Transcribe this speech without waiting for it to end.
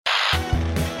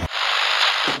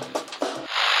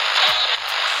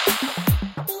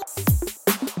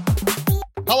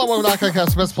Hello, welcome to Arcadecast,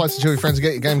 the best place to chill with your friends and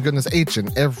get your game goodness each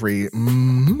and every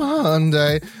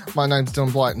Monday. My name's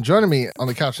Dylan Blight, and joining me on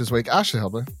the couch this week, Ashley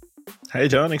Helber. Hey,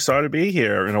 John, excited to be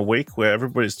here in a week where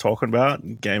everybody's talking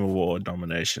about Game Award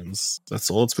nominations. That's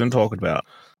all it's been talking about.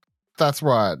 That's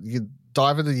right. You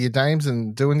dive into your dames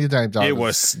and doing your dame divers. It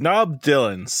was snubbed,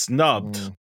 Dylan.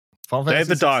 Snubbed. Dave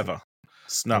the Diver.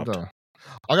 Snubbed. I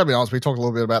gotta be honest, we talked a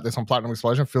little bit about this on Platinum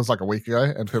Explosion. It feels like a week ago.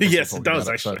 And people yes, it does,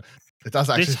 actually. It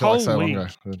does actually this feel whole like so week long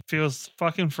ago. feels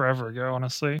fucking forever ago,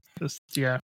 honestly.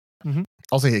 Mm-hmm.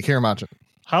 Also here, Kieran Marchant.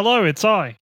 Hello, it's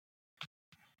I.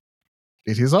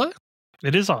 It is I?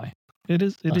 It is I. It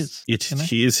is. It is.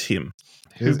 He is him.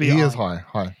 He is high.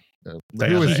 Hi. They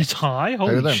Who are is He's high?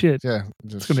 Holy shit. Yeah.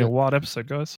 It's going to be a wild episode,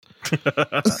 guys.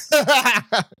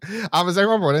 Has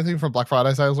anyone bought anything from Black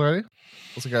Friday sales already?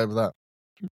 Let's go over that.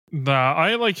 Nah,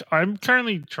 I'm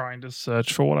currently trying to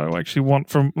search for what I actually want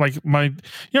from like my, you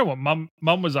know what, mum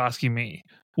was asking me,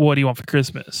 what do you want for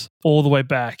Christmas? All the way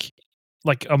back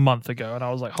like a month ago. And I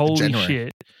was like, holy January.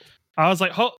 shit. I was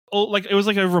like, like it was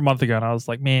like over a month ago. And I was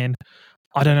like, man,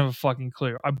 I don't have a fucking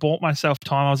clue. I bought myself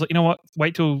time. I was like, you know what?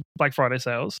 Wait till Black Friday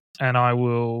sales and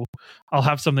I'll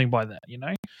have something by then, you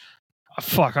know?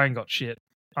 Fuck, I ain't got shit.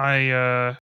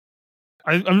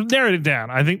 I'm narrowed it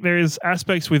down. I think there is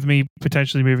aspects with me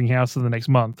potentially moving house in the next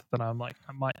month that I'm like,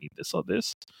 I might need this or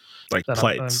this. Like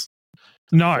plates.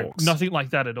 No, forks. nothing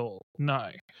like that at all. No.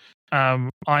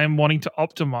 I am wanting to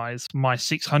optimize my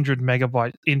 600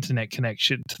 megabyte internet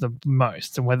connection to the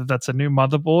most. And whether that's a new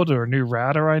motherboard or a new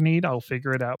router I need, I'll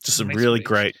figure it out. Just a really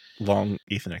great long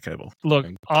Ethernet cable. Look,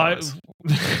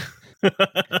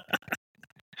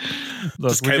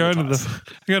 Look, we're going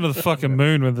to the fucking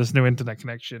moon with this new internet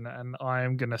connection, and I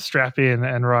am going to strap in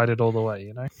and ride it all the way,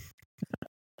 you know?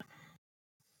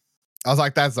 I was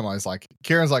like, that's the most like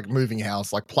Kieran's like moving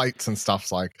house, like plates and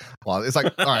stuff's like, well, it's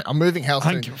like, all right, I'm moving house.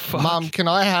 Mum, can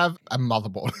I have a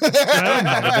motherboard? Can I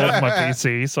have a motherboard for my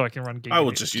PC so I can run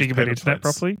gigabit internet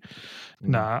properly?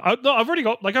 Nah, I've already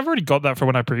got that for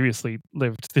when I previously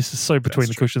lived. This is so between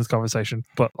the cushions conversation,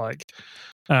 but like,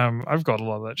 I've got a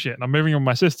lot of that shit, and I'm moving with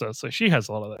my sister, so she has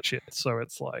a lot of that shit. So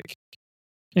it's like,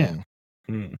 yeah.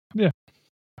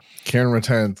 Kieran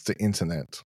returns to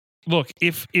internet. Look,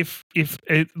 if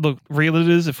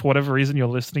realtors, if for whatever reason you're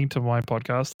listening to my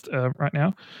podcast right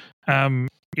now,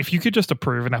 if you could just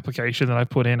approve an application that I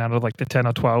put in out of like the 10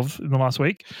 or 12 in the last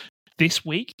week, this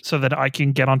week, so that I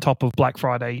can get on top of Black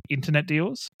Friday internet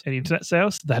deals and internet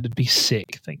sales, that'd be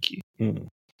sick. Thank you.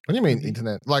 What do you mean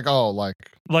internet? There's like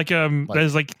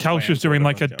Telstra's doing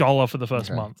like $1 for the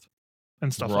first month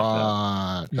and stuff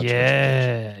like that.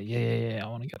 Yeah. I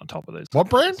want to get on top of those.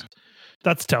 What brand?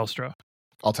 That's Telstra.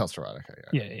 Oh, Telstra, right? Okay,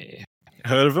 yeah.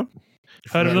 Heard of them?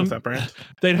 Heard of them? That brand?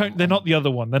 They don't. They're not the other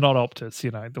one. They're not Optus.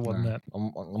 You know, the one that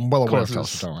I'm well aware of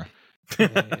Telstra.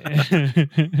 Don't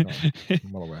worry.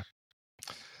 I'm well aware.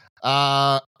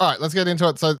 All right, let's get into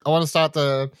it. So I want to start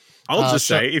the. I'll just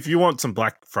say, if you want some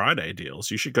Black Friday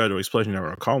deals, you should go to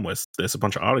explosionhour.com where there's a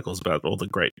bunch of articles about all the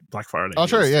great Black Friday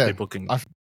deals. True, yeah. People can. I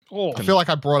feel like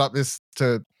I brought up this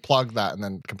to plug that and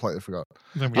then completely forgot.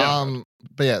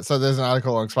 But yeah, so there's an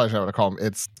article on explosionhour.com.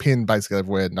 It's pinned basically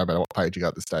everywhere, no matter what page you got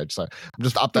at this stage. So I'm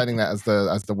just updating that as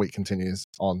the week continues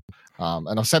on.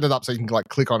 And I've set it up so you can like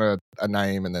click on a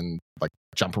name and then like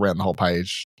jump around the whole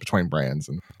page between brands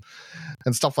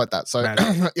and stuff like that. So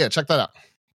yeah, check that out.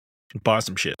 Buy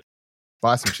some shit.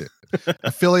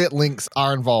 Affiliate links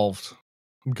are involved.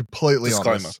 I'm completely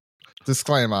honest.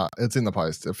 Disclaimer, it's in the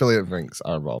post. Affiliate links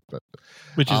are involved, but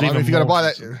which is even if you're gonna buy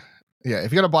that,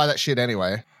 if you're gonna buy that shit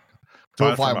anyway, do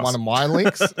it via one of my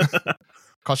links.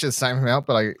 Cost you the same amount,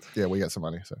 but we get some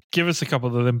money. So give us a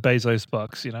couple of them Bezos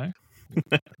bucks, you know.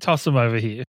 Toss them over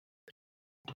here.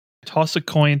 Toss a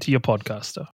coin to your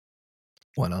podcaster.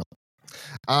 Why not?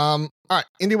 All right,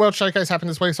 Indie World Showcase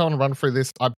happened this week, so I want to run through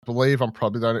this. I believe I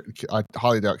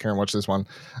highly doubt Kieran watched this one.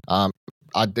 I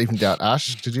even doubt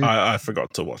Ash. Did you? I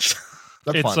forgot to watch.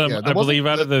 That's fine. I believe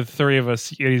out of the three of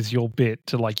us, it is your bit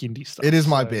to like indie stuff. It is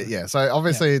my bit, yeah. So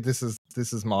obviously, this is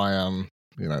my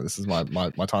this is my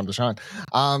time to shine.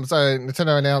 So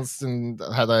Nintendo announced and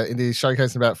had an indie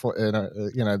showcase in about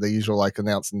the usual like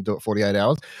announce and do it 48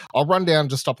 hours. I'll run down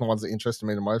just stop the ones that interested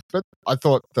me the most, but I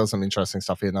thought there was some interesting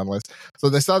stuff here nonetheless. So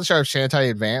they started the show of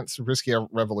Shantae Advance, Riskier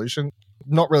Revolution.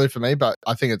 Not really for me, but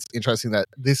I think it's interesting that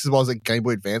this was a Game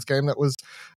Boy Advance game that was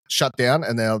shut down,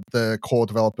 and now the core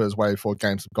developers Way Forward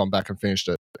Games have gone back and finished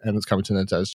it, and it's coming to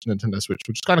Nintendo Switch,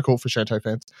 which is kind of cool for Shantae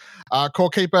fans. Core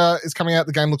Keeper is coming out.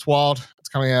 The game looks wild. It's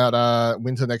coming out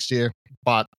winter next year,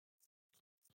 but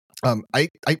 8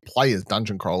 players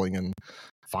dungeon crawling and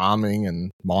farming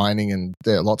and mining, and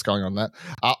there are lots going on there.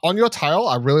 On Your Tail,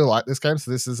 I really like this game.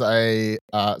 So this is going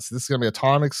to be a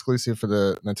time exclusive for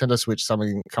the Nintendo Switch,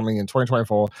 coming in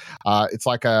 2024. It's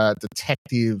like a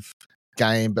detective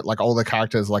game, but like all the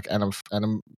characters like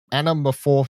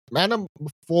anamorphic.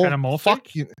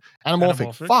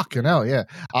 Fucking hell, yeah.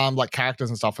 Like characters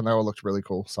and stuff, and they all looked really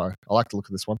cool. So I like the look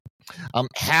of this one.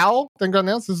 How then got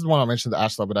announced. This is the one I mentioned to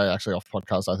Ash the other day, actually off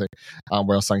podcast, I think,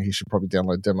 where I was saying he should probably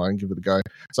download a demo and give it a go.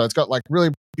 So it's got like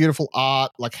really beautiful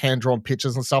art, like hand drawn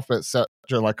pictures and stuff, but it's set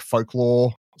to like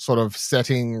folklore sort of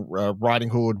setting, Riding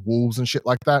Hood, wolves and shit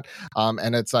like that.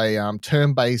 And it's a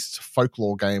turn-based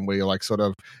folklore game where you're like sort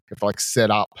of you have to like set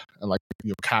up and like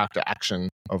your character action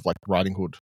of like Riding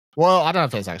Hood. Well, I don't know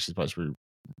if that's actually supposed to be.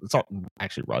 It's not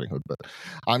actually Riding Hood, but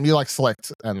you like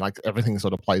select and like everything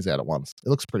sort of plays out at once. It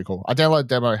looks pretty cool. I downloaded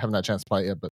demo, haven't had a chance to play it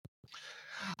yet, but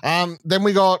then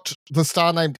we got the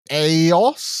star named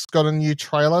Eos got a new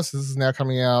trailer. So this is now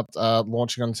coming out,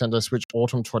 launching on Nintendo Switch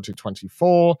autumn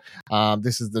 2024.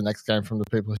 This is the next game from the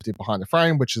people who did Behind the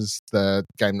Frame, which is the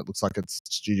game that looks like it's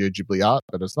Studio Ghibli art,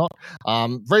 but it's not.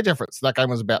 Very different. So that game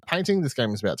was about painting. This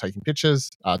game is about taking pictures,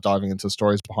 diving into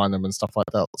stories behind them and stuff like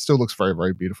that. It still looks very,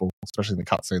 very beautiful, especially in the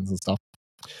cutscenes and stuff.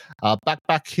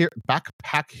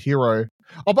 Backpack Hero.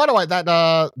 Oh, by the way, that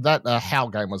HAL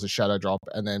game was a shadow drop,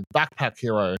 and then Backpack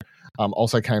Hero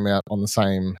also came out on the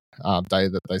same day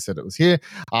that they said it was here.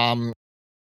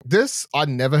 This I'd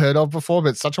never heard of before, but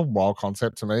it's such a wild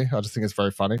concept to me. I just think it's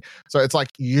very funny. So it's like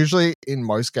usually in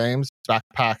most games,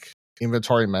 backpack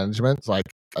inventory management is like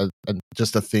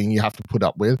just a thing you have to put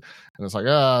up with, and it's like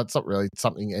it's not really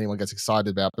something anyone gets excited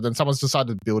about. But then someone's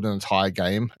decided to build an entire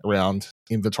game around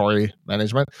inventory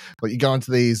management. But you go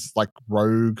into these like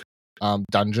rogue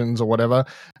dungeons or whatever, and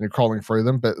you're crawling through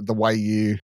them. But the way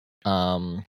you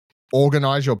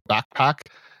organize your backpack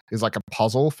is like a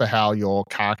puzzle for how your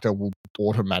character will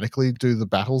automatically do the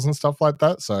battles and stuff like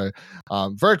that. So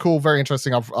very cool, very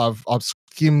interesting. I've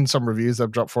skimmed some reviews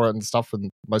I've dropped for it and stuff,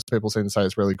 and most people seem to say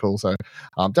it's really cool. So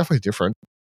definitely different.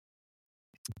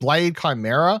 Blade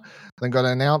Chimera then got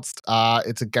announced.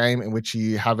 It's a game in which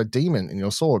you have a demon in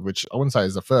your sword, which I wouldn't say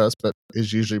is the first, but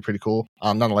is usually pretty cool.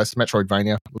 Nonetheless,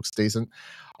 Metroidvania looks decent.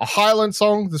 A Highland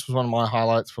song. This was one of my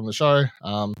highlights from the show.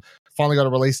 Finally got a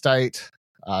release date,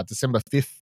 December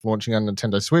 5th, launching on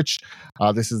Nintendo Switch.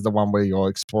 This is the one where you're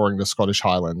exploring the Scottish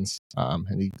Highlands,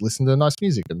 and you listen to nice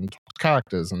music and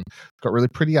characters, and got really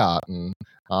pretty art. And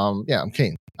yeah, I'm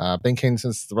keen. Been keen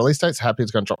since the release date, so happy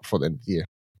it's going to drop before the end of the year.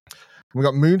 We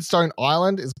got Moonstone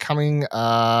Island is coming,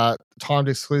 timed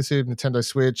exclusive Nintendo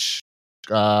Switch,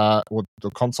 or the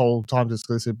console timed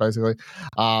exclusive basically.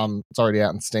 It's already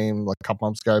out in Steam like a couple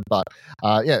months ago, but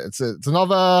yeah, it's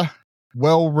another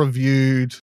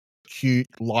well-reviewed, cute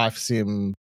life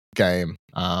sim game.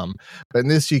 But in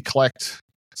this, you collect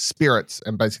spirits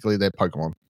and basically they're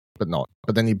Pokemon, but not.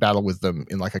 But then you battle with them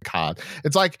in like a card.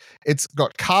 It's like it's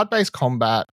got card-based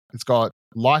combat. It's got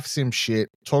life sim shit,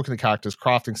 talking to characters,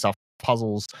 crafting stuff,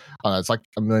 puzzles. I don't know, it's like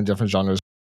a million different genres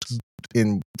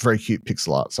in very cute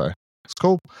pixel art. So it's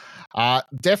cool.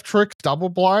 Death Trick Double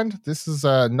Blind. This is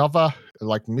another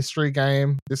like mystery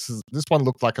game. This one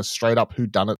looked like a straight up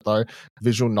whodunit though,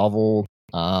 visual novel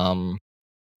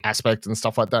aspect and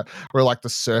stuff like that. Where like the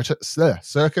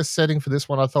circus setting for this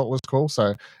one I thought was cool.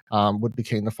 So would be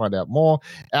keen to find out more.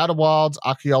 Outer Wilds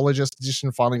Archaeologist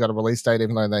Edition finally got a release date,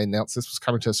 even though they announced this was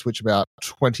coming to Switch about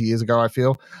 20 years ago, I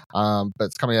feel. But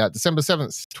it's coming out December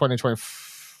 7th,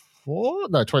 2024?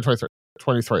 No, 2023.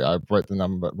 23. I wrote the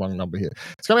wrong number here.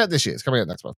 It's coming out this year. It's coming out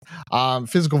next month.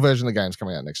 Physical version of the game is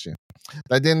coming out next year.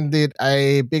 They then did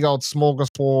a big old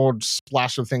smorgasbord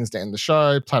splash of things to end the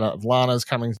show. Planet of Lana is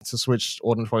coming to Switch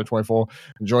autumn 2024.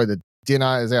 Enjoy the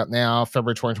Dinner is out now,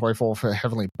 February 2024 for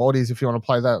Heavenly Bodies if you want to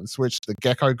play that on Switch. The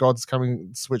Gecko Gods coming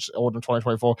Switch autumn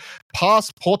 2024.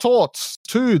 Passportort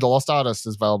 2, The Lost Artist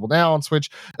is available now on Switch.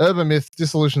 Urban Myth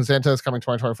Dissolution Center is coming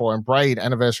 2024. And Braid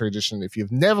Anniversary Edition. If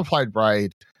you've never played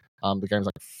Braid, the game's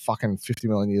like fucking 50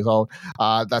 million years old.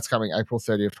 That's coming April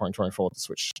 30th, 2024 to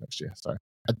Switch next year. So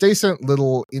a decent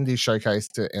little indie showcase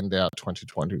to end out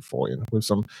 2024 in with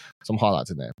some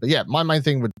highlights in there. But yeah, my main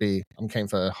thing would be I'm keen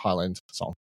for Highland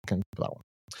song. Keen for that one.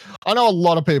 I know a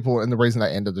lot of people, and the reason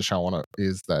they ended the show on it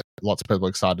is that lots of people are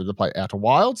excited to play Outer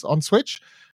Wilds on Switch.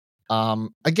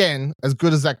 Again, as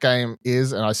good as that game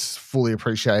is, and I fully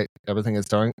appreciate everything it's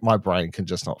doing, my brain can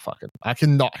just not I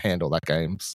cannot handle that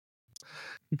game's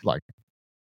like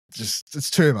just it's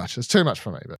too much. It's too much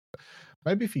for me, but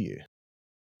maybe for you.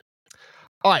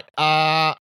 All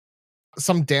right.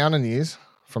 Some downer news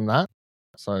from that.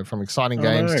 So from exciting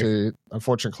games to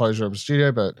unfortunate closure of a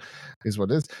studio, but is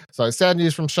what it is. So sad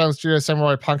news from Shonen Studio.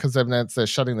 Samurai Punk has announced they're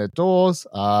shutting their doors.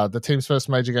 The team's first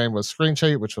major game was Screen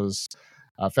Cheat, which was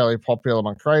fairly popular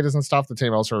among creators and stuff. The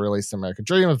team also released American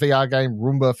Dream, a VR game,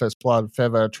 Roomba, First Blood,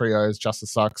 Feather, Trios,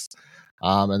 Justice Sucks,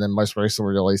 and then most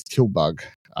recently released Killbug,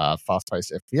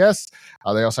 fast-paced FPS.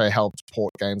 They also helped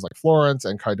port games like Florence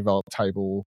and co-developed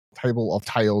Table of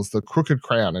Tales, The Crooked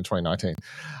Crown in 2019.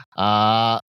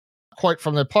 Quote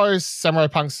from the post, Samurai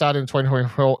Punk started in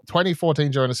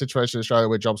 2014 during a situation in Australia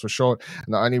where jobs were short,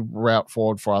 and the only route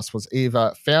forward for us was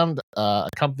either found a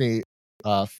company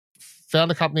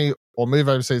or move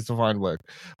overseas to find work.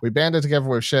 We banded together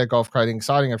with Share Golf, creating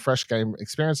exciting and fresh game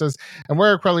experiences, and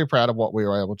we're incredibly proud of what we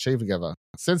were able to achieve together.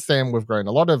 Since then, we've grown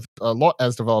a lot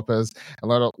as developers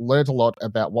and learned a lot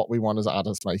about what we want as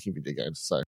artists making video games.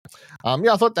 So,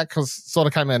 I thought that sort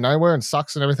of came out of nowhere and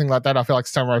sucks and everything like that. I feel like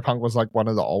Samurai Punk was like one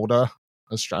of the older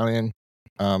Australian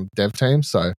dev teams.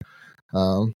 So,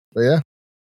 but yeah,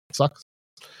 sucks.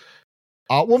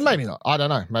 Well, maybe not. I don't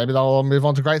know. Maybe they'll move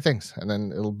on to great things, and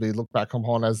then it'll be looked back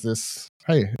upon as this.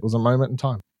 Hey, it was a moment in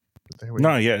time.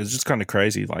 It's just kind of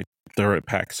crazy. Like they were at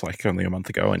PAX like only a month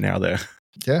ago, and now they've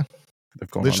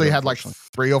gone literally had like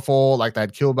 3 or 4. Like they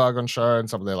had Killbug on show, and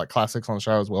some of their like classics on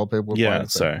show as well. People were playing,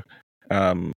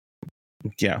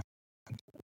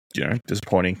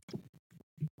 disappointing.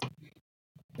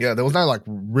 Yeah, there was no like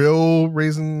real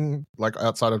reason, like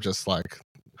outside of just like.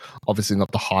 Obviously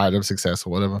not the height of success or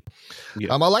whatever.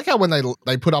 I like how when they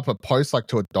put up a post like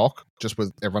to a doc just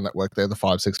with everyone that worked there, the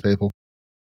 5-6 people,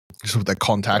 just with their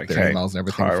contact, their emails and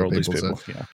everything for people.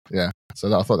 So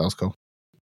I thought that was cool.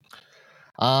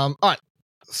 All right,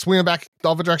 swinging back the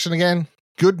other direction again.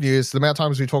 Good news. The amount of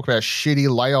times we talk about shitty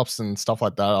layoffs and stuff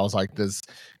like that, I was like, I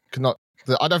don't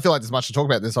feel like there's much to talk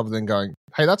about this other than going,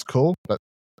 hey, that's cool, but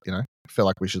I feel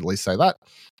like we should at least say that.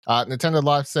 Nintendo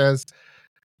Life says.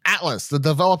 Atlas, the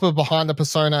developer behind the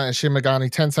Persona and Shin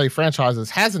Megami Tensei franchises,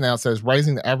 has announced that it's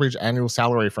raising the average annual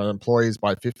salary for employees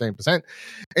by 15%.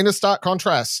 In a stark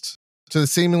contrast to the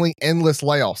seemingly endless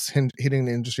layoffs hitting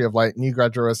the industry of late, new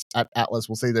graduates at Atlas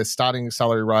will see their starting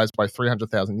salary rise by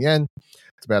 300,000 yen.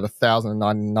 It's about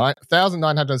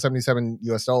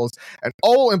 $1,977, and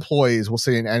all employees will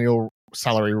see an annual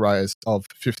salary rise of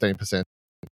 15%.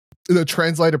 In a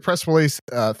translated press release,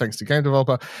 thanks to game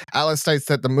developer, Atlas states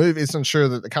that the move is to ensure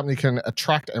that the company can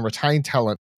attract and retain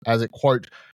talent as it, quote,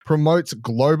 promotes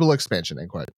global expansion,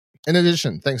 end quote. In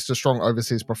addition, thanks to strong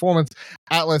overseas performance,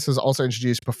 Atlas has also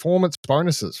introduced performance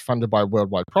bonuses funded by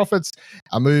worldwide profits,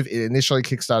 a move it initially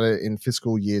kickstarted in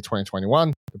fiscal year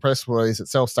 2021. The press release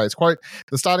itself states, quote,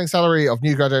 the starting salary of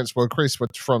new graduates will increase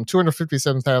from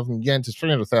 257,000 yen to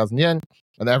 300,000 yen.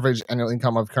 And the average annual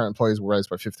income of current employees will raise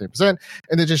by 15%.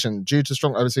 In addition, due to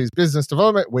strong overseas business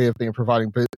development, we have been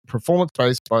providing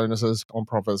performance-based bonuses on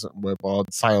profits and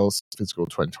worldwide sales fiscal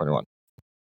 2021.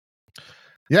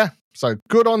 Yeah, so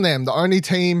good on them. The only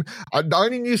team, the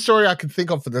only news story I can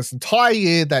think of for this entire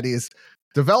year that is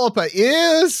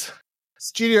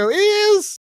studio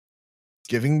is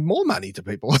giving more money to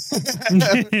people,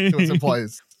 to its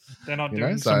employees. They're not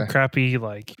doing some crappy,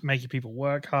 like making people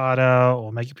work harder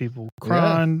or making people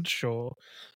crunch or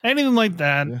anything like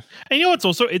that. Yeah. And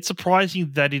it's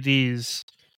surprising that it is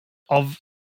of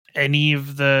any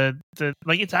of the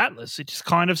like it's Atlas. It's just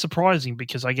kind of surprising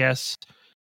because I guess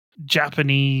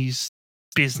Japanese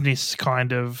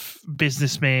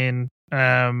businessman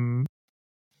kind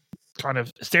of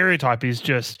stereotype is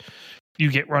just you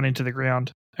get run into the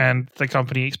ground. And the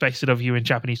company expects it of you in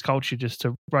Japanese culture just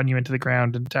to run you into the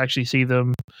ground and to actually see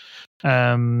them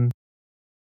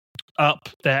up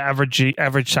their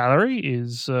average salary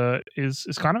is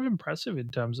kind of impressive in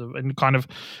terms of, and kind of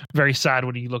very sad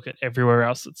when you look at everywhere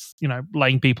else that's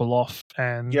laying people off.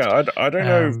 And I don't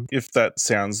know if that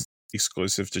sounds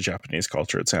exclusive to Japanese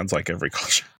culture. It sounds like every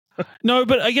culture. No,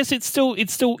 but I guess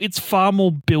it's far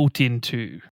more built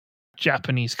into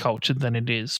Japanese culture than it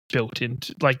is built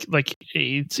into like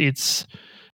it's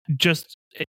just,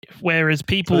 whereas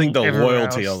people, I think the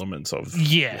loyalty else, elements of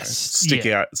stick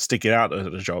it out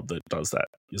at a job that does that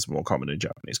is more common in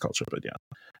Japanese culture. But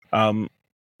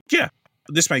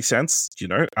this makes sense.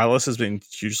 Atlas has been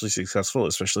hugely successful,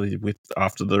 especially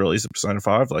after the release of Persona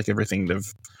 5. Like everything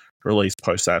they've released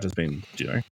post that has been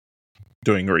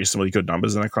doing reasonably good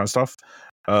numbers and that kind of stuff.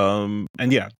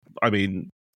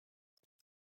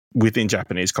 Within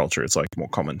Japanese culture, it's like more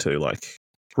common to like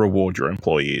reward your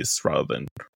employees rather than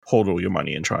hold all your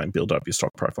money and try and build up your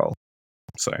stock profile.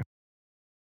 So,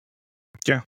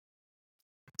 yeah,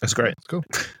 that's great. That's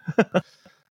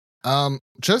cool.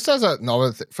 Just as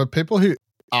another for people who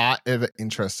are ever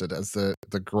interested as the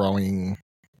growing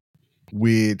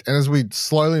weird, and as we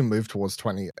slowly move towards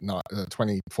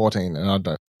 2014, and I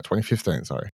don't 2015,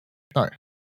 sorry, no,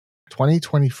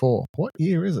 2024. What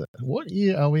year is it? What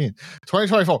year are we in?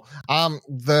 2024.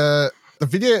 The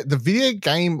video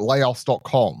game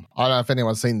layoffs.com. I don't know if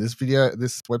anyone's seen this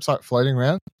website floating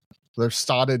around. They've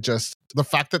started just the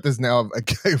fact that there's now a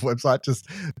website, just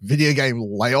video game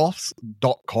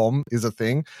layoffs.com is a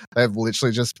thing. They've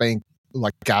literally just been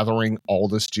like gathering all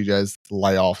the studios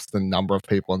layoffs, the number of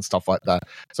people and stuff like that.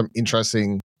 Some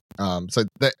interesting. So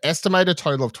the estimated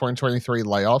total of 2023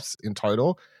 layoffs in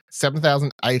total,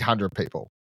 7,800 people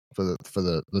for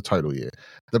the total year.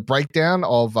 The breakdown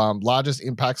of largest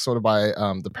impacts sorted by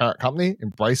the parent company,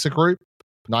 Embracer Group,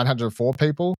 904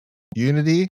 people,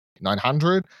 Unity,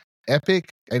 900, Epic,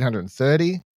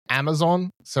 830, Amazon,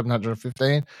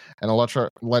 715, and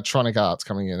Electronic Arts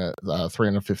coming in at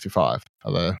 355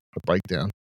 are the breakdown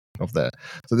of that.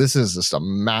 So this is just a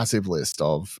massive list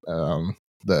of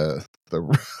the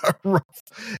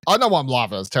I know I'm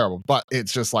laughing, it's terrible, but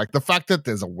it's just like the fact that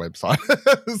there's a website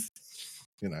is,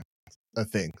 a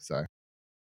thing. So,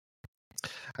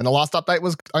 and the last update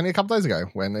was only a couple days ago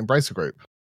when Embracer Group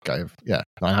gave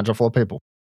 904 people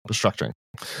restructuring.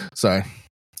 So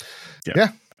yeah.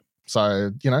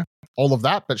 So, all of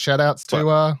that, but shout outs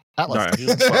to Atlas.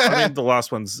 No, I mean, the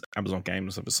last one's Amazon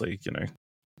Games, obviously,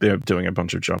 they're doing a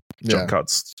bunch of job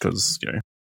cuts because,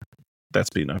 that's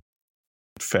been a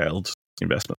failed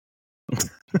investment.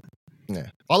 Yeah.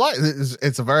 I like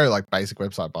it's a very basic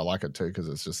website, but I like it too because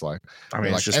it's just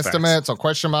it's just estimates or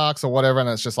question marks or whatever, and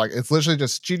it's just it's literally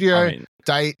just studio,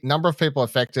 date, number of people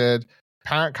affected,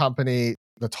 parent company,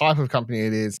 the type of company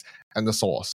it is, and the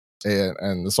source.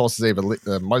 And the source is either most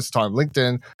of the time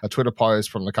LinkedIn, a Twitter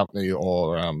post from the company,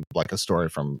 or a story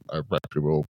from a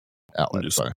reputable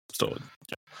outlet. So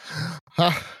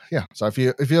so if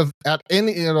you're at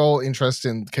any at all interest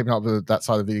in keeping up with that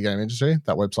side of the video game industry,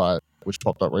 that website which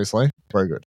popped up recently, very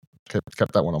good.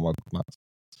 Kept that one on my marks.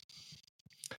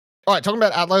 All right, talking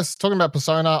about Atlas, talking about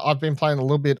Persona, I've been playing a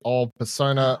little bit of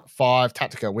Persona 5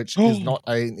 Tactica, which is not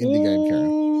an indie game,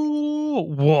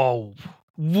 Karen.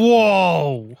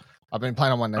 Whoa. I've been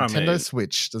playing on my Nintendo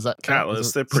Switch. Does that count?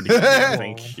 Atlas, they're pretty good, I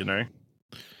think,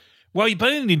 Well, you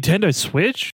play on Nintendo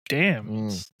Switch? Damn.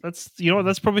 That's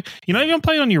that's probably you're not even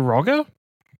playing on your Rogger?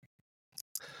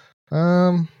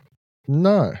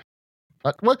 No.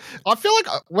 I feel like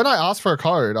when I asked for a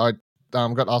code, I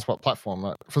got asked what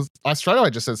platform. I straight away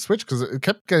just said Switch because it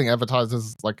kept getting advertised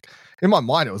as in my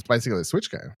mind it was basically a Switch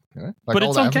game. But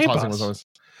it's on Game Pass. Was always,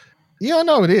 I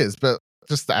know it is, but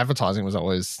just the advertising was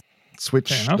always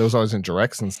Switch. There was always in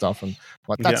directs and stuff, and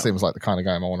that seems like the kind of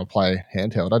game I want to play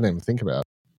handheld. I didn't even think about it.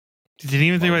 You didn't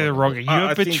even think about the Rogger. You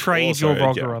have betrayed your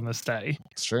Rogger on this day.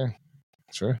 It's true.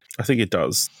 I think it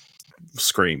does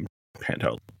scream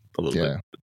handheld a little bit.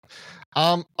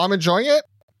 I'm enjoying it.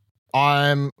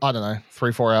 I don't know,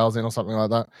 3-4 hours in or something like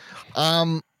that.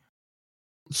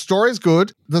 Story's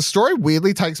good. The story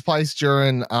weirdly takes place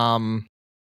during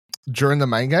the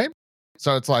main game.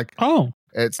 So it's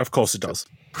it's of course it does.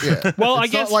 Yeah. Well, I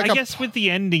guess with the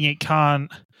ending it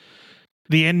can't.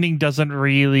 The ending doesn't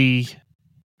really.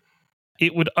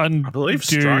 It would undo. I believe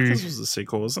Strikers was a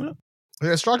sequel, wasn't it?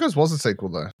 Yeah, Strikers was a sequel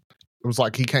though. It was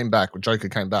he came back, Joker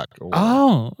came back.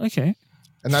 Oh, okay.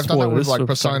 And they've done that with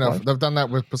Persona. They've done that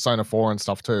with Persona 4 and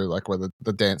stuff too, where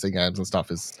the dancing games and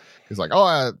stuff is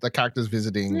the characters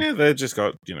visiting. Yeah, they just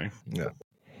got Yeah.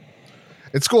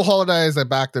 It's school holidays. They're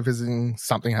back. They're visiting.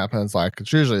 Something happens.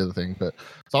 It's usually the thing. But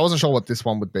so I wasn't sure what this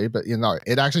one would be. But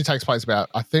it actually takes place about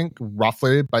I think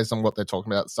roughly based on what they're talking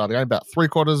about starting about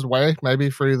 3/4 way maybe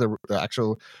through the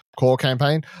actual core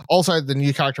campaign. Also, the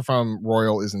new character from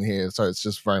Royal isn't here, so it's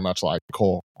just very much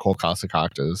core cast of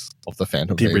characters of the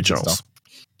Phantom the Thieves originals. And stuff.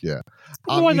 Yeah.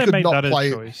 I wonder why they made that a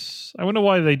choice. I wonder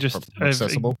why they just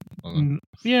accessible.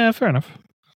 Yeah, fair enough.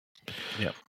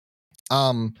 Yeah.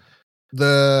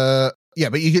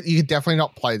 But you could definitely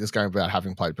not play this game without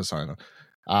having played Persona.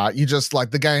 You just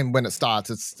the game when it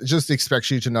starts, it just expects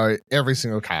you to know every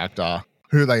single character,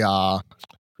 who they are,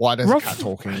 why there's a cat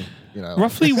talking.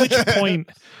 Roughly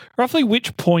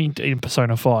which point in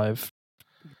Persona 5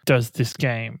 does this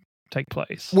game take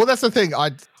place? Well, that's the thing.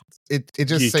 It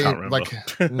just seems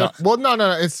no. Well,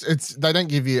 no. It's they don't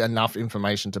give you enough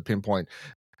information to pinpoint.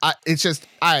 It's just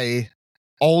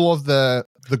all of the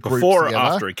groups before or together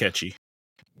after Akechi.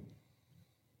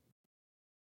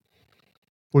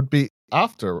 would be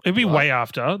after. It'd be right? way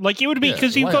after. Like it would be Yeah,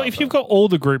 because way if you've got all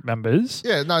the group members.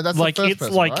 Yeah, no, that's like the first it's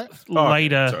person, like right?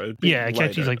 later. So it'd be yeah, later.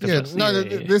 Akechi's like the Yeah, first. no,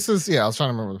 yeah. this is I was trying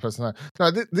to remember the person.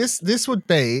 No, this would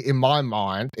be in my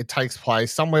mind. It takes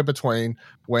place somewhere between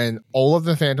when all of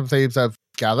the Phantom Thieves have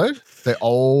gathered, they're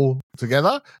all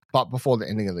together, but before the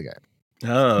ending of the game.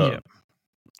 Oh. Yeah.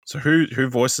 So who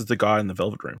voices the guy in the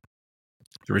Velvet Room?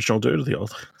 The original dude or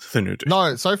the new dude?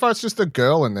 No, so far it's just a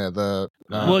girl in there.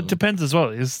 Well, it depends as well.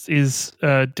 Is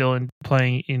Dylan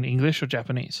playing in English or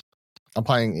Japanese? I'm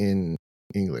playing in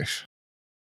English.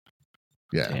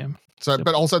 Yeah. Damn. So,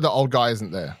 but also the old guy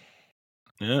isn't there.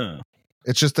 Yeah.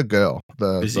 It's just the girl,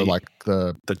 the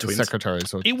twins? secretary.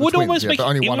 So It would almost make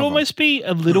only it one would of them. almost be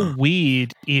a little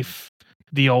weird if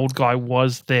the old guy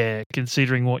was there,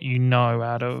 considering what you know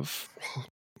out of.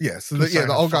 Yeah, so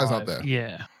the old guy's not there.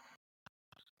 Yeah.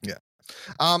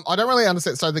 I don't really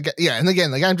understand. So and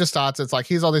again, the game just starts. It's like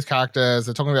here's all these characters.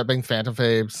 They're talking about being Phantom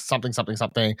Thieves, something,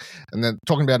 and then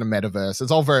talking about a metaverse. It's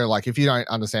all very like if you don't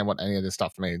understand what any of this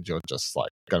stuff means, you're just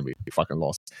like going to be fucking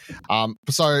lost.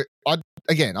 So I'm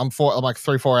like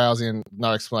 3-4 hours in,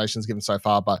 no explanations given so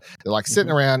far, but they're like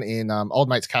sitting around in old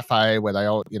mate's cafe where they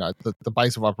all, the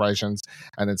base of operations,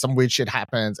 and then some weird shit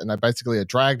happens, and they basically are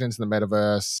dragged into the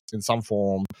metaverse in some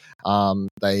form.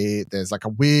 There's like a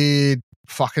weird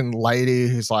fucking lady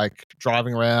who's like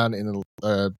driving around in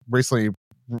a recently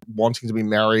wanting to be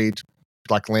married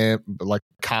like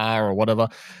car or whatever,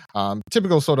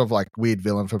 typical sort of like weird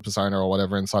villain for Persona or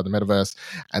whatever inside the metaverse.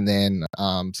 And then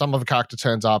some other character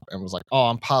turns up and was like, oh,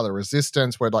 I'm part of the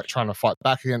resistance, we're like trying to fight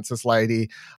back against this lady.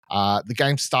 The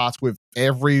game starts with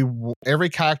every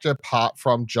character apart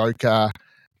from Joker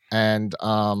and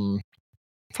I'm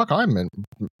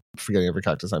forgetting every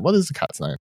character's name. What is the cat's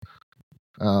name?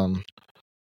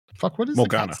 What is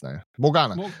Morgana. the cat's name?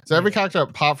 Morgana. So every character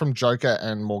apart from Joker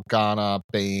and Morgana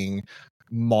being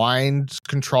mind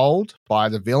controlled by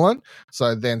the villain.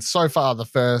 So then so far the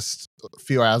first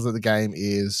few hours of the game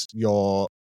is you're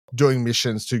doing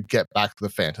missions to get back the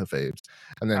Phantom Thieves.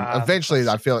 And then eventually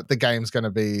I feel like the game's going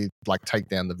to be like take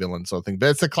down the villain sort of thing. But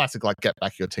it's a classic like get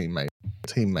back your teammates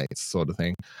sort of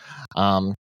thing.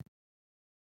 The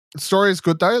story is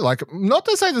good though. Like not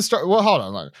to say the story. Well, hold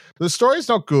on. Like, the story's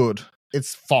not good.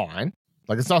 It's fine.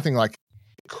 Like it's nothing like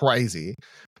crazy,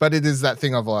 but it is that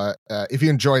thing of like if you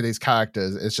enjoy these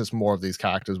characters, it's just more of these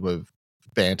characters with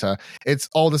banter. It's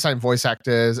all the same voice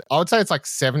actors. I would say it's like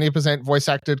 70% voice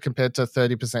acted compared to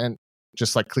 30%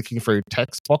 just like clicking through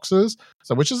text boxes.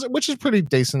 So which is pretty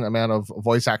decent amount of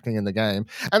voice acting in the game.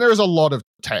 And there is a lot of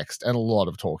text and a lot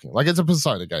of talking. Like it's a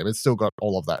Persona game. It's still got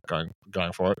all of that going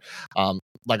for it.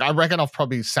 Like I reckon I've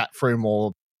probably sat through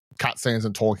more cutscenes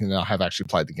and talking than I have actually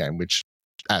played the game, which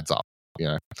adds up,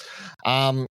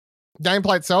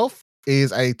 Gameplay itself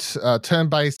is a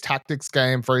turn-based tactics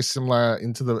game, very similar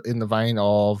in the vein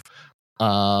of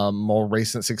more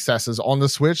recent successes on the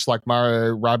Switch, like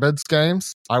Mario Rabbids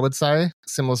games. I would say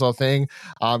similar sort of thing.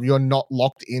 You're not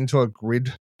locked into a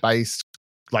grid-based,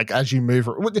 like as you move.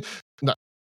 No,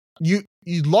 you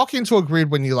lock into a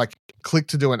grid when you like click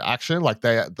to do an action, like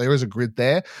there is a grid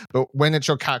there, but when it's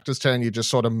your character's turn, you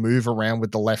just sort of move around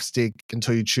with the left stick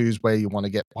until you choose where you want to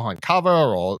get behind cover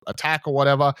or attack or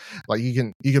whatever. Like you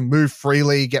can move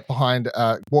freely, get behind,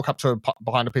 walk up to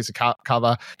behind a piece of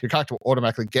cover. Your character will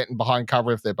automatically get in behind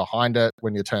cover if they're behind it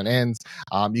when your turn ends.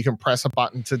 You can press a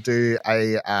button to do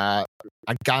a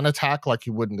gun attack like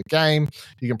you would in the game.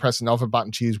 You can press another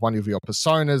button to use one of your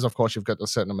personas. Of course, you've got a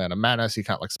certain amount of mana, so you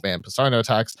can't like spam persona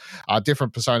attacks.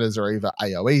 Different personas are either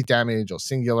AoE damage or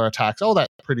singular attacks, all that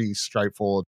pretty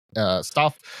straightforward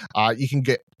stuff. You can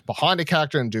get behind a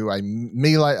character and do a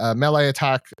melee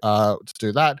attack to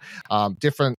do that.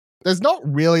 There's not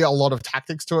really a lot of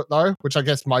tactics to it though, which I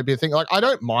guess might be a thing. Like I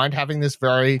don't mind having this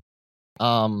very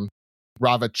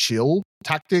rather chill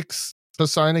tactics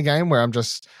Persona game where I'm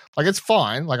just like it's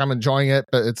fine, like I'm enjoying it,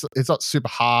 but it's not super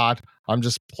hard. I'm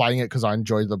just playing it because I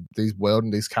enjoy these world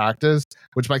and these characters,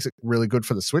 which makes it really good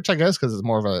for the Switch, I guess, because it's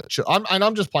more of a chill.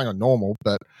 I'm just playing on normal,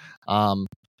 but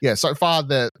so far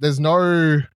there's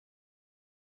no.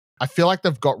 I feel like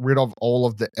they've got rid of all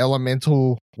of the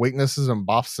elemental weaknesses and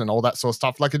buffs and all that sort of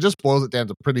stuff. Like it just boils it down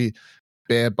to pretty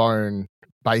bare bone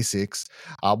basics.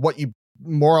 What you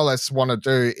more or less want to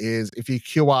do is if you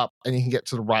queue up and you can get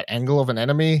to the right angle of an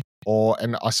enemy,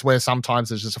 and I swear sometimes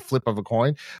there's just a flip of a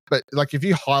coin, but like if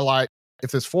you highlight,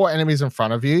 if there's 4 enemies in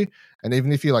front of you, and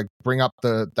even if you like bring up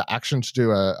the action to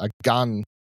do a gun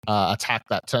attack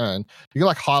that turn, you can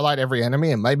like highlight every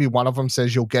enemy and maybe one of them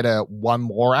says you'll get a one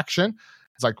more action.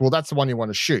 It's like, well, that's the one you want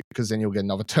to shoot because then you'll get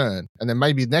another turn. And then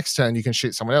maybe next turn you can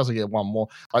shoot someone else and get one more.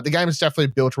 Like the game is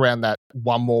definitely built around that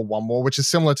one more, which is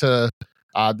similar to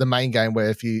the main game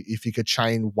where if you could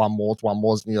chain one more,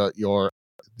 your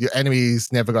enemies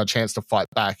never got a chance to fight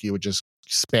back, you would just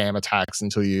spam attacks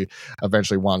until you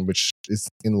eventually won, which is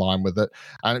in line with it.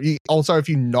 And if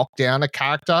you knock down a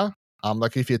character,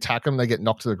 like if you attack them, they get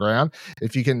knocked to the ground.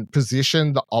 If you can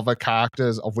position the other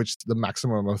characters, of which the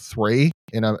maximum of 3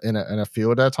 in a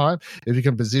field at a time, if you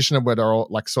can position them where they're all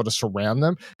like sort of surround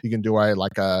them, you can do not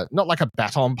like a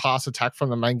baton pass attack from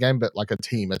the main game, but like a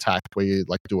team attack where you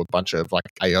like do a bunch of like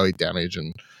AoE damage,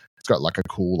 and it's got like a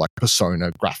cool like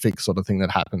Persona graphic sort of thing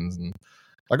that happens, and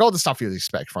like all the stuff you'd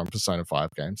expect from Persona 5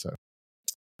 game. So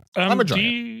I'm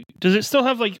enjoying it. Does it still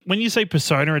have, like, when you say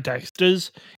Persona attacks,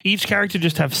 does each character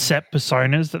just have set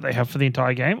personas that they have for the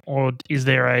entire game, or is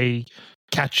there a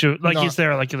capture? Like, is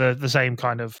there like the same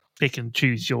kind of pick and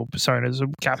choose your personas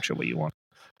and capture what you want?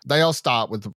 They all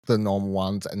start with the normal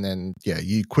ones, and then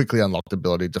you quickly unlock the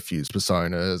ability to fuse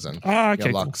personas and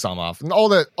unlock some up and all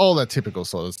that typical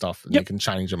sort of stuff. And you can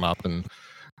change them up and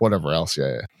whatever else,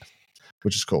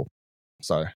 which is cool.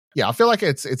 So. Yeah, I feel like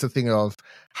it's a thing of,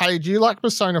 hey, do you like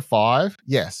Persona 5?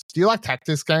 Yes. Do you like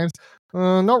tactics games?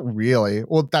 Not really.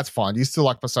 Well, that's fine. You still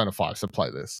like Persona 5, so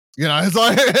play this. You know, it's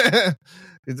like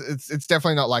it's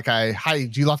definitely not like a, hey,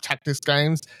 do you love tactics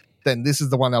games? Then this is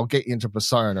the one that'll get you into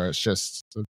Persona. It's just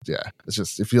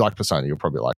if you like Persona, you'll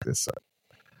probably like this. So,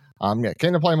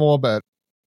 keen to play more, but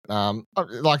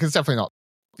it's definitely not.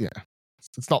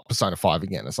 It's not Persona 5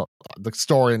 again. It's not, the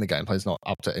story and the gameplay is not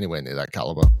up to anywhere near that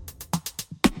caliber.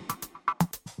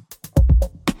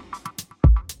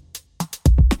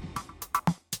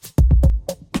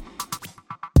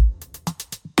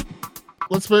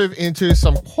 Let's move into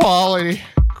some quality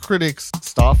critics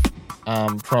stuff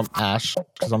from Ash,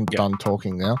 because I'm done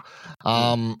talking now.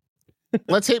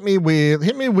 Let's hit me with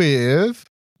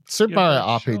Super Mario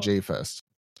RPG first.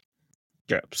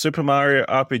 Yeah, Super Mario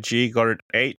RPG got an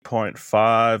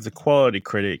 8.5. The quality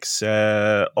critics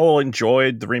all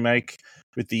enjoyed the remake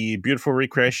with the beautiful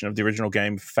recreation of the original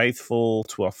game, faithful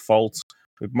to a fault,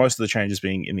 with most of the changes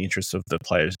being in the interest of the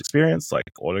player's experience, like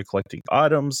auto-collecting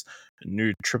items,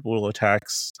 new triple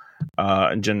attacks,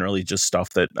 and generally just stuff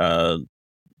that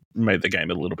made the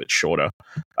game a little bit shorter.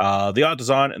 The art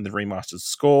design and the remastered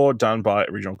score done by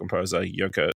original composer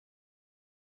Yoko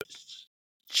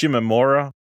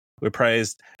Shimomura were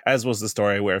praised, as was the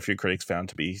story, where a few critics found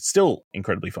to be still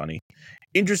incredibly funny.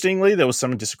 Interestingly, there was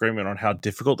some disagreement on how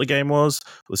difficult the game was,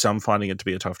 with some finding it to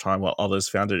be a tough time, while others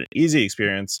found it an easy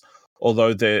experience,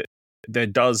 although the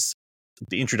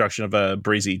introduction of a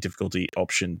breezy difficulty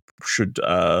option should,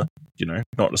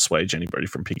 not assuage anybody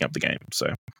from picking up the game.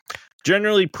 So,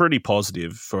 generally pretty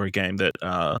positive for a game that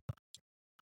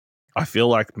I feel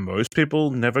like most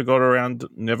people never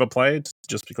played,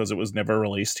 just because it was never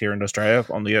released here in Australia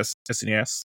on the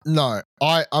SNES. No,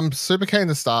 I'm super keen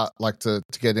to start, to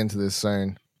get into this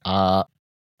soon,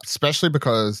 especially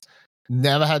because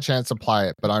never had a chance to play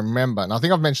it, but I remember, and I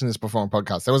think I've mentioned this before on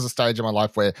podcasts, there was a stage in my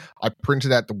life where I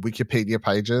printed out the Wikipedia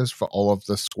pages for all of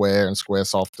the Square and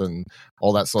Squaresoft and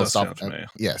all that sort of stuff. And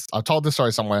yes, I've told this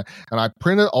story somewhere, and I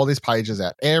printed all these pages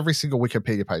out, every single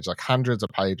Wikipedia page, like hundreds of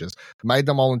pages, made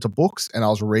them all into books, and I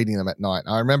was reading them at night.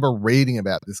 And I remember reading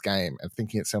about this game and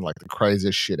thinking it sounded like the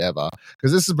craziest shit ever,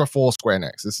 because this is before Square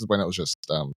Enix. This is when it was just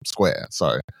Square.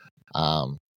 So,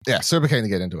 super keen to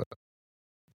get into it.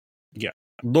 Yeah.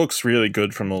 Looks really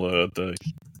good from all the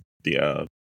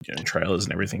trailers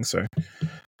and everything. So,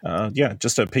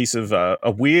 just a piece of a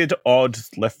weird, odd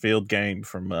left field game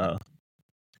from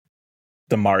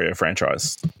the Mario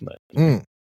franchise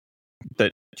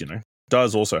that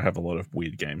does also have a lot of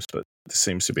weird games, but this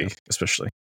seems to be especially.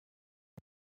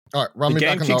 All right, the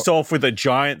game kicks off with a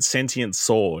giant sentient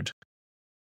sword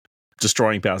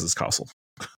destroying Bowser's castle.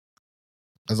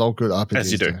 As all good RPGs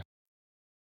as you do.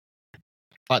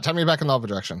 All right, take me back in the other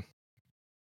direction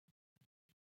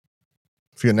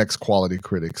for your next quality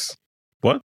critics.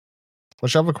 What?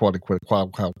 What's your other quality critic? Well,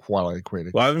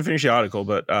 I haven't finished the article,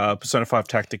 but Persona 5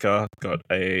 Tactica got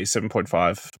a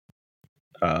 7.5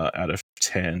 out of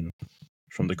 10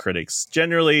 from the critics.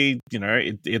 Generally,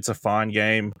 it's a fine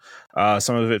game.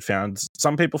 Some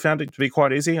people found it to be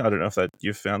quite easy. I don't know if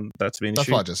you found that to be an issue.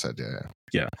 That's what I just said.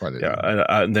 Yeah. Quite easy.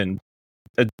 And then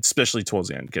especially towards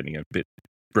the end, getting a bit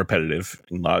repetitive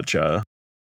in large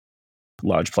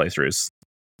playthroughs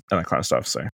and that kind of stuff.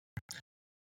 So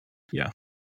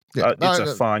it's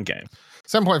a fine game.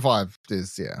 7.5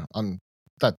 is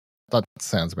that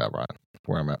sounds about right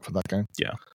where I'm at for that game.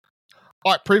 Yeah.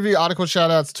 All right, preview article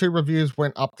shout outs. 2 reviews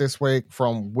went up this week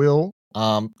from Will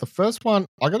The first one,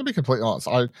 I got to be completely honest.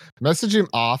 I messaged him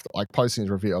after like posting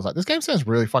his review. I was like, "This game sounds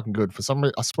really fucking good." For some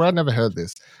reason, I swear I'd never heard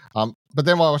this. But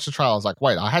then when I watched the trailer, I was like,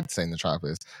 "Wait, I had seen the trailer for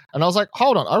this," and I was like,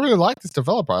 "Hold on, I really like this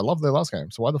developer. I love their last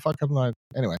game. So why the fuck haven't I?"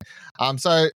 Anyway,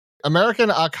 so American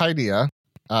Arcadia,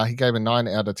 he gave a 9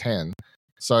 out of 10.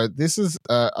 So this is,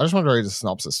 I just want to read a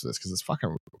synopsis for this because it's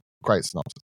fucking great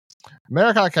synopsis.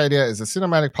 American Arcadia is a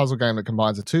cinematic puzzle game that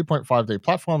combines a 2.5D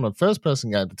platform and first-person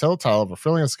game to tell a tale of a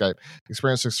thrilling escape,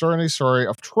 experience the extraordinary story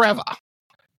of Trevor,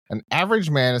 an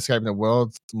average man escaping the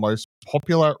world's most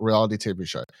popular reality TV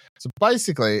show. So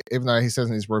basically, even though he says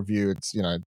in his review, it's,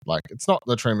 like it's not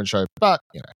the Truman Show, but,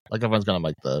 like everyone's going to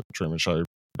make the Truman Show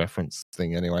reference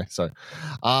thing anyway. So,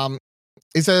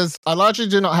 he says, I largely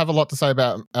do not have a lot to say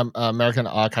about American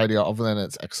Arcadia other than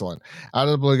it's excellent. Out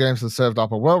of the Blue Games has served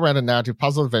up a well-rounded narrative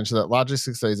puzzle adventure that largely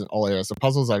succeeds in all areas. The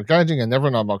puzzles are engaging and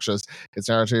never obnoxious. Its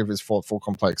narrative is thoughtful,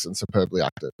 complex, and superbly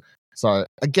acted. So,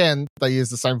 again, they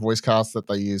use the same voice cast that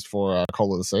they used for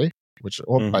Call of the Sea, which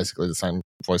are basically the same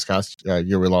voice cast.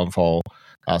 Yuri Lowenthal,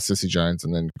 Sissy Jones,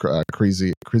 and then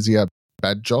Krizia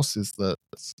Badjos is the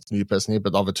new person here,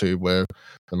 but the other two were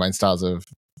the main stars of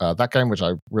that game, which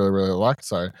I really, really liked.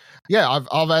 So, yeah,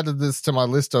 I've added this to my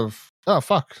list of,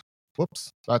 whoops.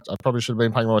 I probably should have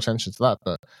been paying more attention to that,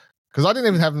 but because I didn't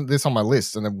even have this on my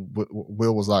list, and then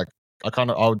Will was like,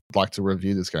 I would like to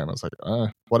review this game. I was like,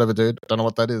 whatever, dude. Don't know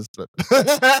what that is, but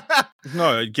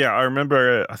no, yeah, I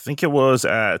remember. I think it was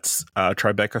at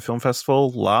Tribeca Film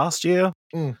Festival last year,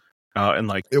 and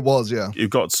like it was, yeah. It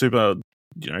got super,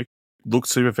 looked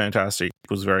super fantastic.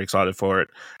 Was very excited for it,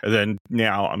 and then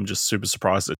now I'm just super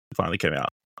surprised it finally came out.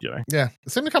 Yeah,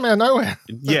 it seemed to come out of nowhere.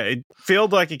 Yeah, it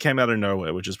felt like it came out of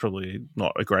nowhere, which is probably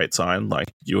not a great sign.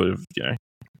 Like you would have,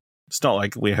 it's not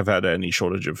like we have had any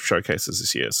shortage of showcases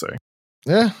this year. So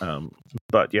yeah,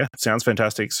 but yeah, sounds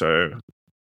fantastic. So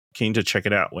keen to check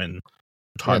it out when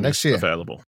time next is year.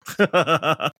 available.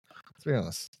 To be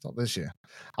honest, not this year.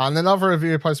 And another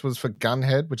review post was for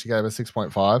Gunhead, which he gave a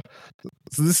 6.5.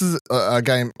 So this is a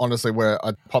game, honestly, where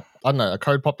a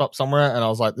code popped up somewhere, and I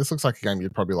was like, this looks like a game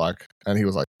you'd probably like. And he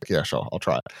was like, yeah, sure, I'll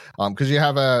try it. Because you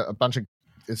have a bunch of,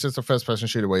 it's just a first-person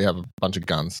shooter where you have a bunch of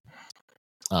guns.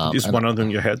 Is one of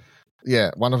them your head?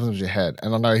 Yeah, one of them's your head.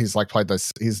 And I know he's like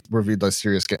he's reviewed those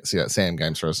serious Sam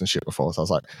games for us and shit before. So I was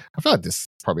like, I feel like this is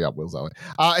probably up Will's alley.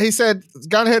 He said,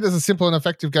 Gunhead is a simple and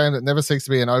effective game that never seeks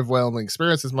to be an overwhelming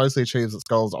experience. It mostly achieves its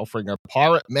goals, offering a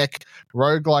pirate mech,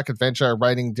 roguelike adventure,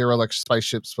 raiding derelict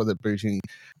spaceships for their booty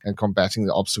and combating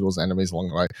the obstacles and enemies along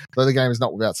the way. Though the game is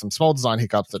not without some small design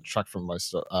hiccups that detract from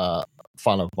most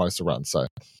fun of most of the runs. So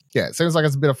yeah, it seems like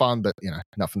it's a bit of fun, but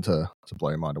nothing to blow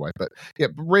your mind away. But yeah,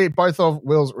 read both of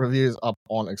Will's reviews up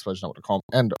on explosionnote.com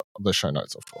and the show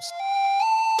notes, of course.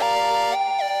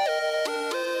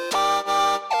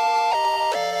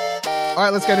 All right,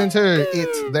 let's get into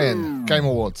it then. Game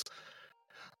Awards.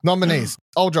 Nominees.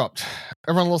 All dropped.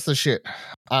 Everyone lost their shit.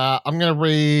 I'm going to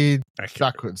read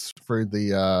backwards through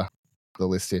the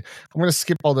list here. I'm going to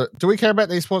skip all the... Do we care about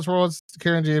the esports awards?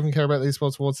 Kieran, do you even care about the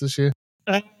esports awards this year?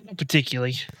 Not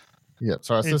particularly. Yeah,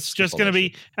 sorry. It's just going to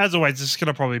be, as always, it's going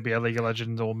to probably be a League of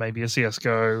Legends or maybe a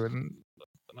CSGO. And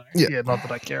yeah, not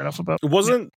that I care enough about. It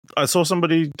wasn't... I saw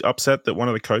somebody upset that one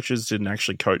of the coaches didn't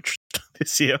actually coach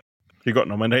this year. Who got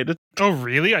nominated? Oh,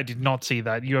 really? I did not see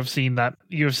that. You have seen that.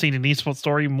 You have seen an esports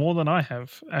story more than I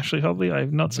have. Ashley Hobley, I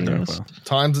have not seen this. Well.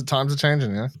 Times are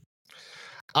changing, yeah.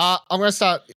 I'm going to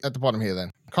start at the bottom here then.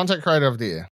 Content creator of the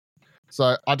year.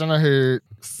 So I don't know who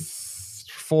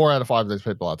 4 out of 5 of these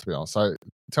people are, to be honest. So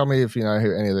tell me if you know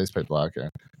who any of these people are. Okay.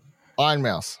 Iron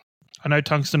Mouse. I know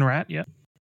Tungsten Rat. Yeah.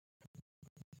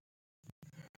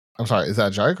 I'm sorry. Is that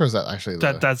a joke or is that actually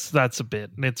that's a bit?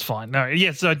 It's fine. No.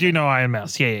 Yes, I do know Iron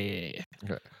Mouse. Yeah.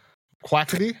 Okay.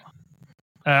 Quackity.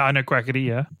 I know Quackity.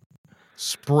 Yeah.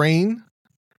 Spreen.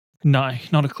 No,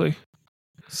 not a clue.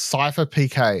 Cypher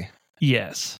PK.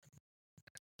 Yes.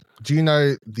 Do you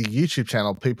know the YouTube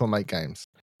channel People Make Games?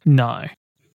 No.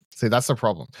 See, that's the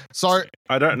problem. So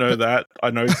I don't know that. I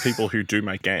know people who do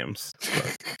make games.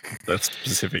 That's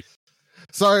specific.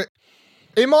 So,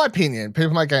 in my opinion,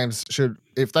 People Make Games should,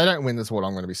 if they don't win this award,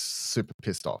 I'm going to be super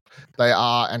pissed off. They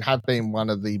are and have been one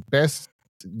of the best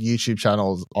YouTube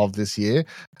channels of this year.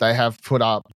 They have put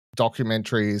up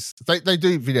documentaries. They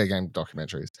do video game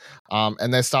documentaries.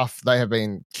 And their stuff, they have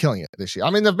been killing it this year. I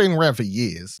mean, they've been around for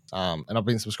years. And I've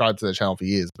been subscribed to their channel for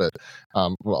years, but I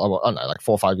don't know, like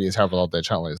 4 or 5 years, however old their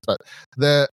channel is. But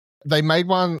they made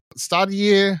one start of the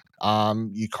year,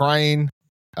 Ukraine,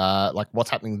 like what's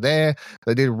happening there.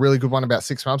 They did a really good one about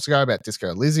 6 months ago about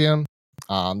Disco Elysium.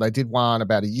 They did one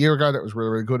about a year ago that was really,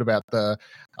 really good about the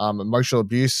emotional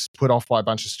abuse put off by a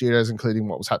bunch of studios, including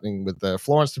what was happening with the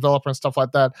Florence developer and stuff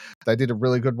like that. They did a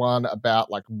really good one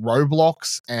about like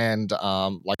Roblox and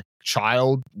like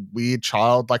weird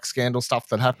child like scandal stuff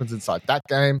that happens inside that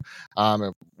game,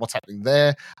 and what's happening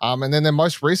there. And then their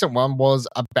most recent one was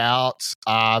about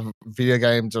video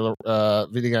game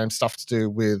stuff to do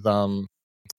with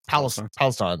Palestine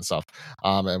and stuff,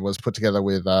 and was put together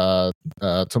with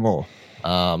Timur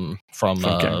from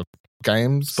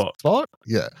GameSpot.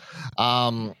 Yeah.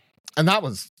 And that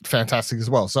was fantastic as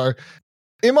well. So,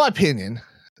 in my opinion,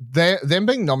 them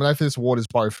being nominated for this award is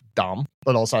both dumb,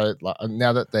 but also like,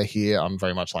 now that they're here, I'm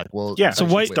very much like, well, yeah. So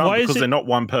why is because it- they're not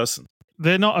one person.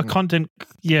 They're not a content.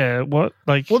 Yeah, what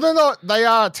like? Well, they're not. They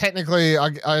are technically. I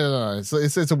don't know.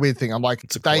 It's a weird thing. I'm like,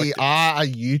 It's a they collective. are a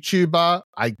YouTuber,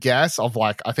 I guess. Of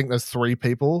like, I think there's 3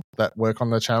 people that work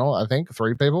on the channel. I think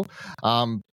 3 people.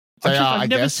 I've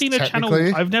never seen a channel.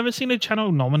 I've never seen a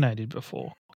channel nominated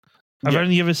before. I've Yeah.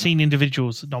 only ever seen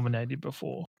individuals nominated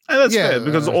before. And that's Yeah, fair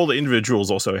because all the individuals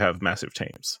also have massive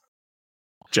teams.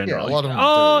 Yeah, a Generally. lot of them.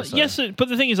 Oh, do, so. yes, but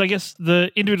the thing is, I guess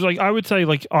the individual, like I would say,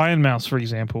 like Iron Mouse, for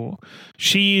example,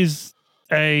 she is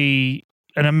an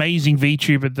amazing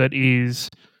VTuber that is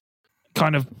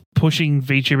kind of pushing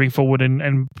VTubing forward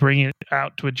and bringing it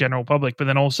out to a general public, but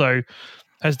then also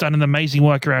has done an amazing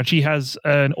work around. She has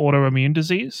an autoimmune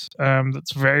disease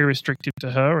that's very restrictive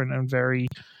to her and very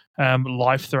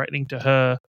life-threatening to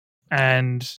her,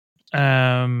 and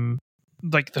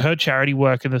like her charity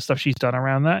work and the stuff she's done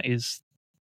around that is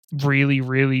really,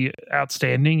 really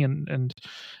outstanding, and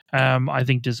I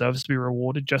think deserves to be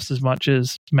rewarded just as much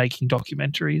as making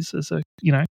documentaries as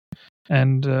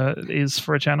and is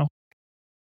for a channel.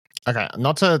 Okay,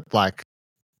 not to like.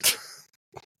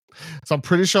 So I'm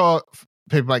pretty sure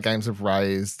People Make Games have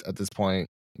raised at this point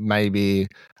maybe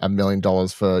 $1 million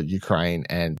for Ukraine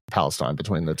and Palestine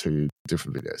between the 2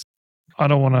 different videos. I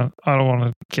don't want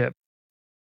to get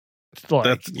like.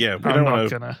 That's, yeah, we I'm don't not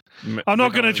want gonna. to. I'm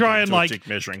not gonna try and, like, dick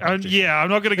measuring. Yeah, I'm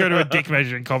not going to go to a dick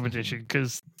measuring competition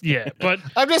because but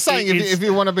I'm just saying, It's- if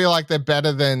you want to be like they're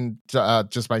better than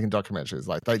just making documentaries,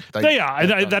 like they are. And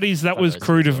that was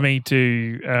crude of me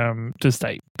to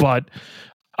state, but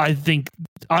I think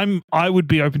I would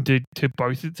be open to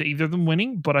both, to either of them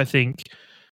winning, but I think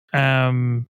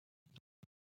I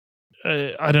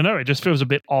don't know, it just feels a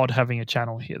bit odd having a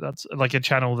channel here that's like a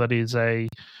channel that is a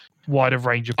wider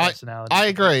range of personalities. I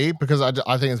agree, because I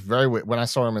think it's very weird. When I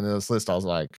saw him in this list, I was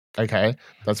like, okay,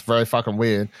 that's very fucking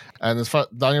weird. And the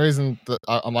only reason that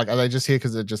I'm like, are they just here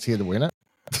because they're just here to win it?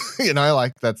 You know,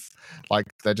 like that's like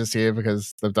they're just here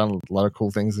because they've done a lot of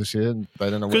cool things this year. And they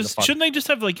don't know where the Because fuck. shouldn't they just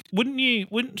have like?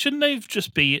 Shouldn't they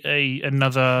just be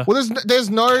another? Well, there's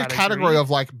no category? category of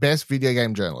like best video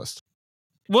game journalist,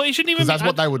 Well, it shouldn't even. because that's be,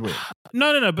 what they would win.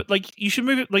 No. But like, you should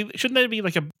move it. Like, shouldn't there be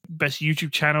like a best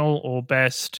YouTube channel or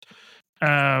best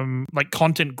like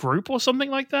content group or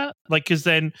something like that? Like, because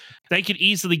then they could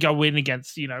easily go in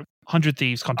against 100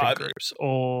 Thieves content groups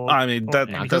or. I mean, or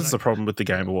anything that's like the problem with the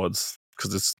Game Awards,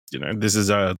 because it's this is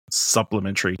a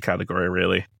supplementary category,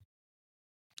 really.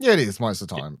 Yeah, it is most of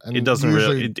the time, and It doesn't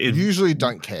usually, really- it- usually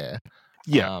don't care.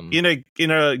 Yeah, in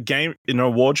an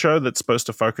award show that's supposed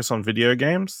to focus on video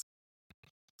games,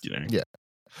 Yeah.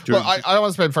 Well, I don't want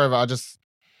to spend forever. I just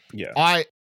yeah. my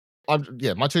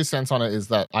 2 cents on it is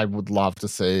that I would love to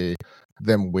see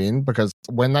them win, because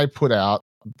when they put out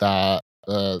that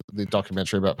the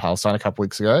documentary about Palestine a couple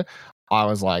weeks ago, I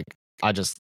was like,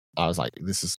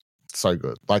 this is so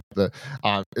good. Like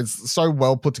it's so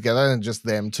well put together, and just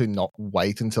them to not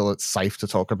wait until it's safe to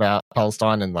talk about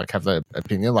Palestine and like have their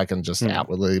opinion, like, and just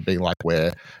outwardly being like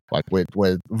we're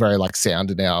very like sound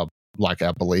in our like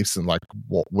our beliefs and like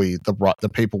what the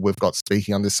people we've got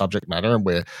speaking on this subject matter, and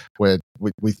we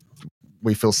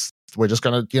feel we're just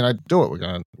going to do it. We're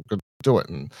going to do it,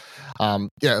 and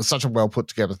it's such a well put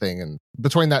together thing. And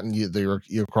between that and the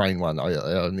Ukraine one,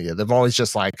 they've always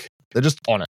just like they're just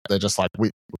on it. They're just like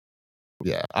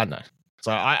I don't know.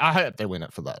 So I hope they win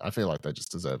it for that. I feel like they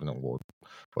just deserve an award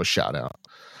or shout out.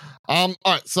 All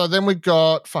right, so then we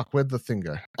got where'd the thing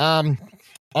go?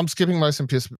 I'm skipping most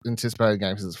anticipated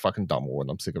games because it's a fucking dumb award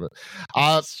and I'm sick of it.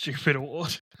 Stupid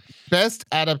award. Best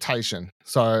adaptation.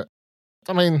 So,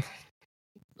 I mean,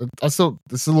 this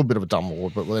is a little bit of a dumb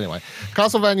award, but anyway.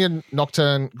 Castlevania,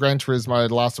 Nocturne, Gran Turismo,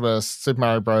 The Last of Us, Super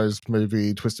Mario Bros.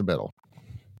 Movie, Twisted Metal.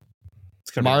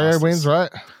 It's gonna be Mario Masters. wins,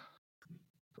 right?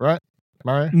 Right?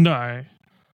 Mario? No.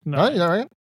 No, you don't reckon?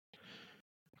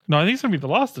 No, I think it's gonna be The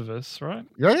Last of Us, right?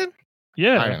 You reckon?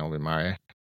 Yeah. I reckon it'll be Mario.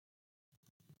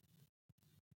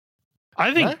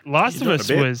 I think Last of You're Us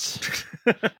doing a was.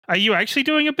 Are you actually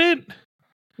doing a bit?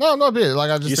 No, not a bit.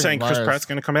 Like I just You're think saying Chris Mario's- Pratt's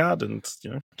going to come out, and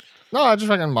No, I just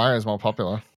reckon Mario's more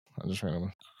popular. I just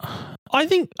reckon. I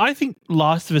think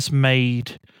Last of Us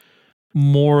made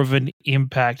more of an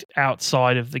impact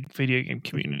outside of the video game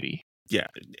community. yeah.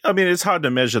 I mean, it's hard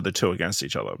to measure the two against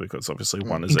each other because obviously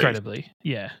one is Incredibly,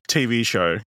 yeah. a TV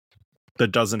show that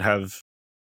doesn't have.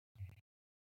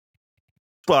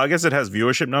 Well, I guess it has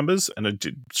viewership numbers and it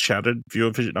shattered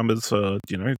viewership numbers for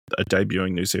a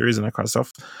debuting new series and that kind of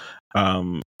stuff.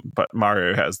 But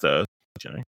Mario has the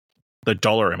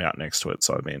dollar amount next to it,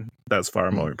 so I mean that's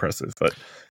far more impressive. But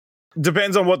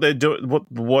depends on what they're doing.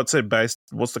 What's it based?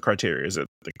 What's the criteria? Is it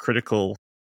the critical?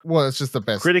 Well, it's just the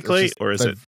best critically, it's just- or is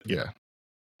it? Yeah.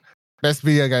 Best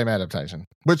video game adaptation.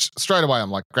 Which straight away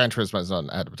I'm like, Gran Turismo is not an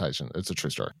adaptation. It's a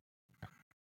true story.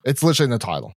 It's literally in the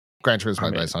title. Gran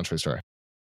Turismo based on true story.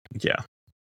 Yeah.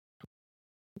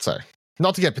 So,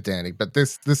 not to get pedantic, but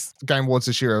this Game Awards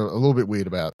this year are a little bit weird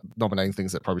about nominating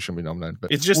things that probably shouldn't be nominated.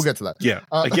 But It's just- we'll get to that. Yeah.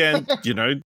 Again,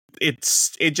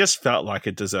 it just felt like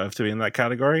it deserved to be in that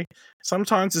category.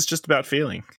 Sometimes it's just about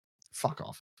feeling, Fuck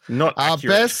off. not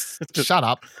accurate. Shut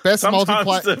up. Best Sometimes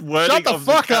multiplayer. the wording Shut the of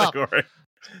fuck the up. category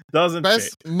doesn't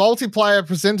Best fit. multiplayer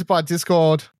presented by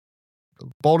Discord,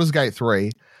 Baldur's Gate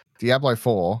 3, Diablo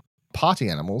 4, Party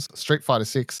Animals, Street Fighter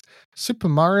 6, Super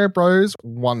Mario Bros.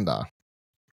 Wonder.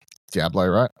 Diablo,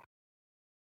 right?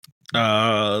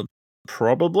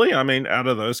 Probably. I mean, out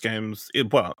of those games, in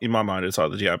my mind, it's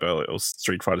either Diablo or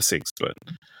Street Fighter 6. But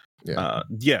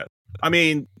yeah. I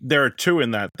mean, there are two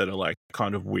in that are like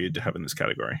kind of weird to have in this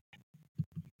category.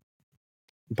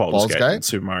 Baldur's Gate and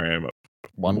Super Mario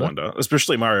Wonder,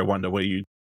 especially Mario Wonder, where you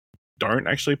don't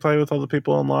actually play with other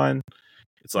people online.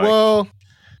 It's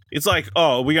like,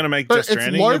 oh, we're going to make but Death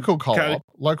Stranding it's local a co-op,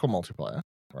 local multiplayer,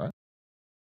 right?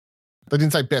 They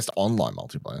didn't say best online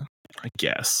multiplayer. I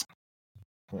guess.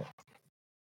 Yeah.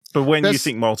 But when you Best-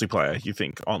 think multiplayer, you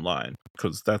think online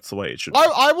because that's the way it should be.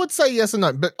 I would say yes and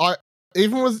no, but I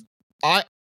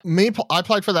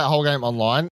played for that whole game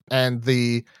online, and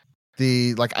the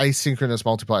like asynchronous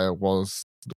multiplayer was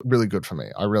really good for me.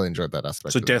 I really enjoyed that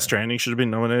aspect. So of the Death game. Stranding should have been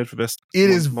nominated for best. It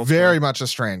is multiplayer? very much a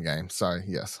Strand game, so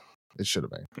yes, it should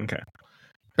have been. Okay.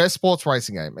 Best sports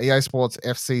racing game: EA Sports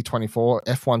FC 24,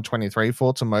 F1 23,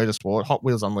 Forza Motorsport, Hot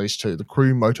Wheels Unleashed 2, The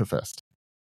Crew Motorfest.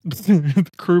 The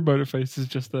Crew Motorface is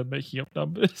just making up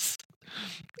numbers.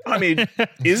 I mean,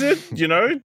 is it?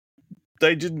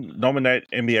 They didn't nominate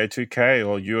NBA 2K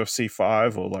or UFC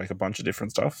 5 or like a bunch of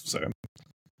different stuff. So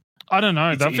I don't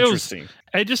know. it's That feels. interesting.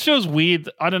 It just feels weird.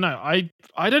 I don't know.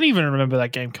 I don't even remember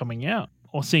that game coming out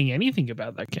or seeing anything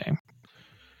about that game.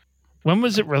 When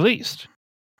was it released?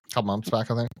 A couple months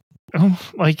back, I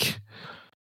think.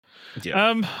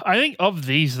 Yeah. I think of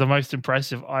these, the most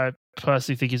impressive I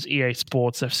personally think is EA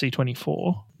Sports FC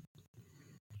 24.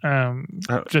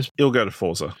 It'll go to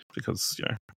Forza because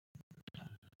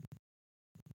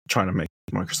trying to make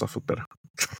Microsoft look better.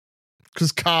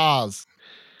 Because cars.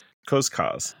 Because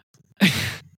cars.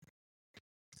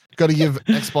 Got to give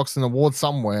Xbox an award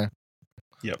somewhere.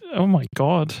 Oh my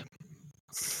god.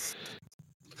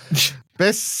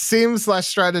 Best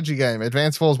sim/strategy game: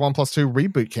 Advance Wars 1+2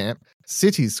 Reboot Camp,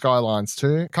 Cities Skylines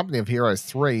 2, Company of Heroes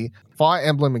 3, Fire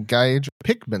Emblem Engage,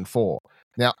 Pikmin 4.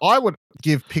 Now, I would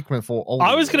give Pikmin 4 all.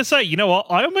 I was going to say, you know what?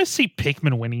 I almost see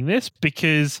Pikmin winning this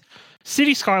because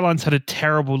City Skylines had a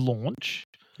terrible launch.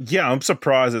 Yeah, I'm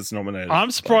surprised it's nominated.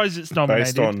 I'm surprised it's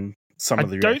nominated. Based on some of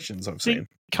the don't reactions I've think seen.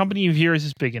 Company of Heroes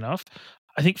is big enough.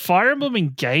 I think Fire Emblem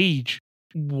Engage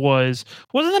wasn't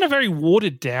that a very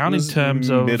watered down in terms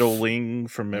of middling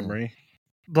from memory.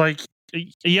 Like,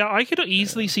 yeah, I could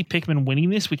easily see Pikmin winning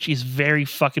this, which is very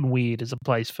fucking weird as a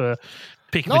place for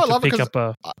Pikmin to pick up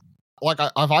a. Like,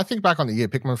 if I think back on the year,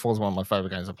 Pikmin 4 is one of my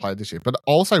favorite games I've played this year, but I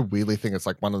also weirdly think it's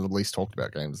like one of the least talked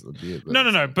about games of the year.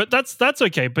 No, but that's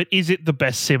okay. But is it the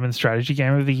best sim and strategy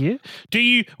game of the year?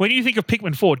 When you think of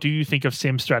Pikmin 4, do you think of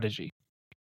sim strategy?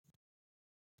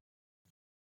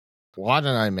 Well, I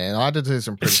don't know, man. I had to do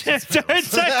some pretty. Don't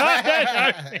say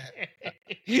I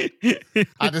don't know.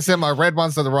 I just set my red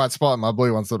ones to the right spot and my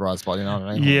blue ones to the right spot. You know what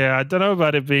I mean? Yeah, I don't know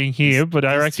about it being here, but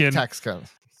I reckon tax comes.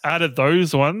 Out of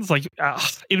those ones, like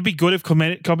it'd be good if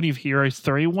Company of Heroes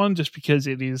 3 won, just because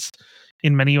it is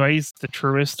in many ways the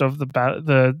truest of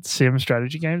the sim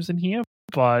strategy games in here.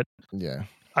 But yeah,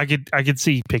 I could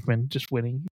see Pikmin just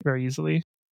winning very easily.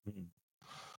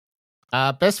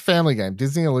 Best family game: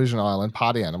 Disney Illusion Island,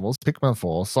 Party Animals, Pikmin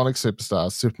 4, Sonic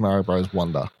Superstars, Super Mario Bros.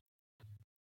 Wonder.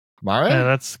 Mario? Yeah,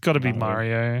 that's got to be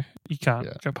Mario. You can't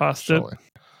go past surely.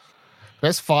 It.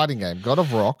 Best fighting game: God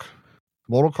of Rock,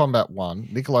 Mortal Kombat 1,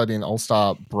 Nickelodeon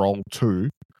All-Star Brawl 2,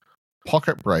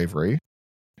 Pocket Bravery,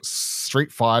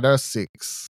 Street Fighter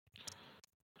 6,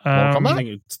 Mortal I Kombat?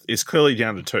 think it's clearly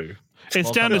down to 2. It's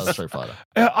Mortal down Kombat or to. Street Fighter.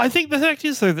 I think the fact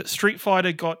is though that Street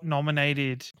Fighter got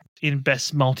nominated in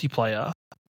Best Multiplayer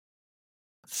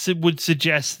would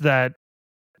suggest that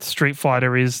Street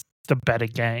Fighter is the better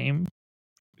game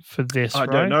for this. I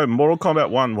don't know. Mortal Kombat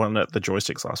 1 won at the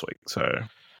joysticks last week, so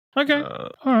Okay. All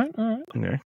right. you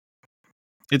know,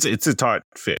 it's a tight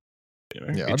fit. You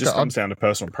know? Yeah, it just comes down to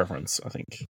personal preference, I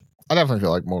think. I definitely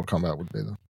feel like Mortal Kombat would be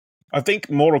the. I think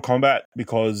Mortal Kombat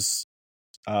because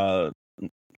I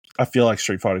feel like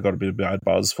Street Fighter got a bit of bad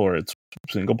buzz for its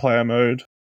single player mode,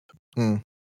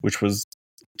 which was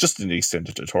just an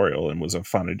extended tutorial and was a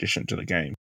fun addition to the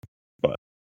game. But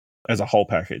as a whole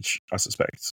package, I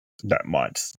suspect that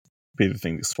might be the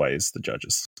thing that sways the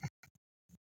judges.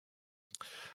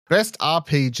 Best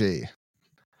RPG: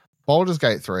 Baldur's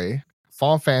Gate 3,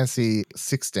 Final Fantasy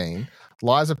 16,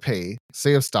 Lies of P,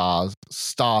 Sea of Stars,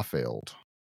 Starfield.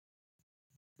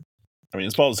 I mean,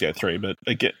 it's Baldur's Gate 3, but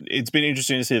again, it's been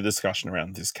interesting to see the discussion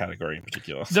around this category in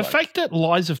particular. The fact that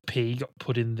Lies of P got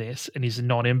put in this and is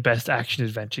not in Best Action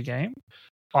Adventure Game,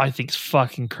 I think is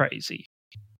fucking crazy.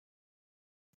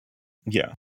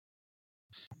 Yeah.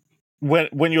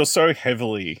 When you're so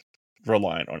heavily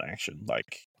reliant on action,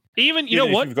 like even know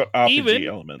if what? You've got RPG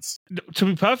elements. To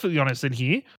be perfectly honest, in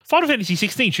here, Final Fantasy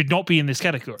 16 should not be in this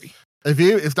category.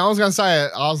 If no one's going to say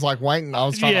it, I was like waiting. I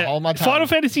was trying to hold my tongue. Final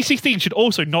Fantasy 16 should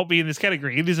also not be in this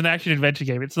category. It is an action adventure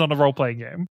game. It's not a role playing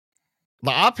game.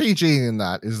 The RPG in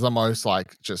that is the most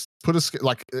like just put a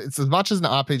like it's as much as an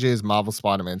RPG as Marvel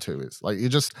Spider-Man 2 is. Like you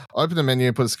just open the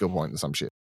menu, put a skill point and some shit.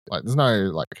 Like there's no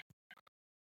like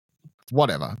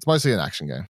whatever. It's mostly an action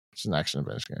game. It's an action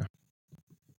adventure game.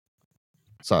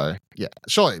 So yeah,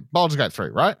 surely Baldur's Gate 3,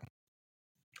 right?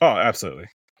 Oh, absolutely.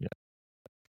 Yeah.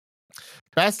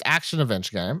 Best action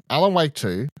adventure game: Alan Wake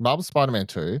 2, Marvel Spider-Man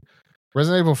 2,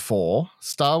 Resident Evil 4,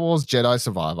 Star Wars Jedi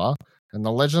Survivor, and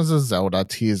The Legends of Zelda: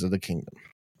 Tears of the Kingdom.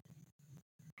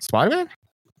 Spider-Man?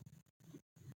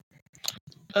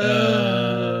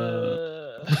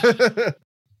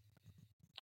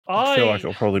 I feel like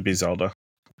it'll probably be Zelda.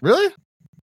 Really?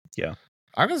 Yeah.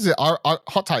 I'm gonna say,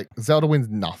 hot take: Zelda wins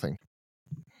nothing.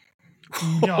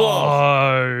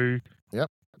 No.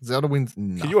 Zelda wins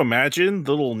nothing. Can you imagine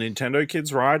the little Nintendo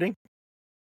kids riding?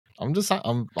 I'm just saying.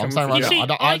 I'm Come saying for right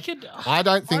you. now. I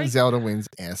don't think I- Zelda wins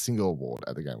a single award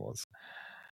at the Game Awards.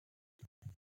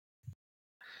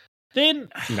 Then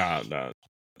No.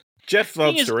 Jeff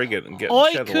loves is, to rig it and get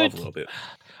I share the love a could- little bit.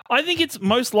 I think it's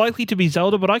most likely to be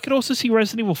Zelda, but I could also see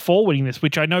Resident Evil 4 winning this,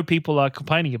 which I know people are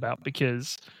complaining about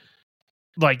because,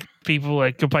 like, people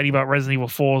are complaining about Resident Evil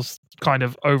 4's kind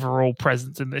of overall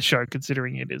presence in this show,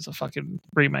 considering it is a fucking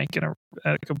remake and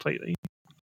a completely.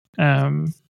 I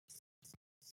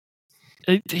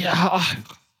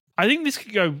think this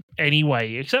could go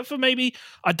anyway, except for maybe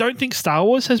I don't think Star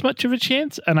Wars has much of a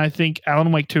chance, and I think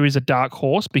Alan Wake 2 is a dark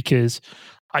horse because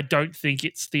I don't think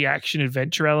it's the action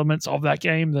adventure elements of that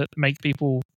game that make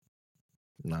people.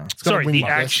 No, it's Sorry, win the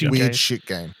like action weird game. shit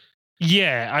game.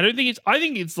 Yeah, I don't think it's. I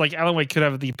think it's like Alan Wake could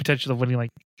have the potential of winning like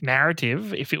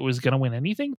narrative if it was going to win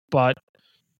anything, but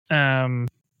yeah,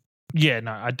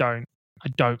 no, I don't. I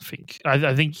don't think.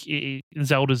 I think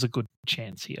Zelda's a good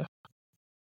chance here.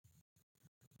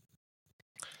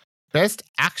 Best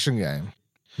action game,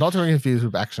 not to be confused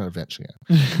with action adventure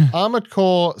game. Armored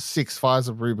Core 6: Fires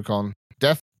of Rubicon,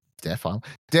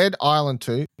 Dead Island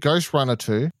 2, Ghost Runner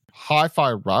 2,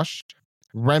 Hi-Fi Rush,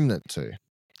 Remnant 2.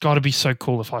 Got to be so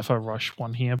cool if Hi-Fi Rush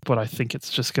won here, but I think it's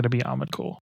just going to be Armored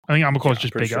Core. I think Armored Core is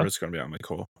just pretty bigger. sure it's going to be Armored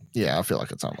Core. Yeah, I feel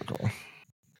like it's Armored Core.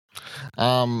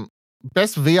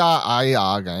 Best VR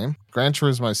AR game: Gran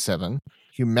Turismo 7,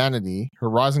 Humanity,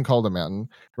 Horizon Colder Mountain,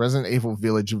 Resident Evil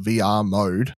Village VR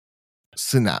mode,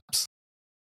 Synapse.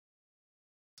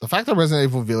 The fact that Resident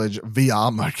Evil Village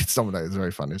VR mode gets nominated is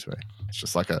very funny to me. It's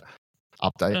just like a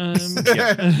update.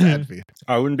 Bad for you.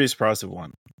 I wouldn't be surprised if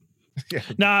one. Yeah.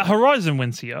 Nah, Horizon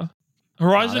wins here.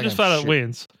 Horizon they just can flat out shit.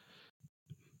 wins.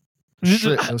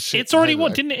 Shit, oh shit. It's already Maybe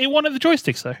won. I- Didn't it won at the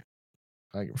joysticks though? I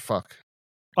don't give a fuck.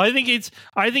 I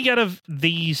think out of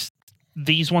these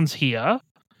ones here,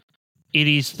 it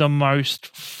is the most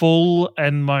full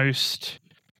and most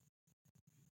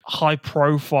high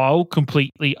profile,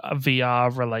 completely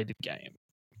VR related game.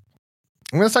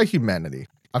 I'm gonna say Humanity.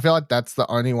 I feel like that's the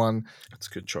only one That's a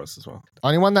good choice as well.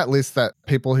 that lists that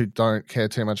people who don't care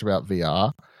too much about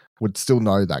VR would still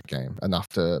know that game enough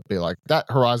to be like, that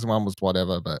Horizon one was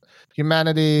whatever, but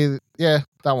Humanity, yeah,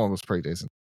 that one was pretty decent.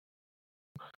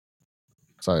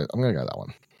 So I'm gonna go that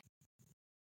one.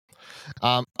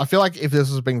 I feel like if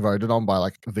this was being voted on by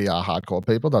like VR hardcore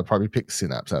people, they'd probably pick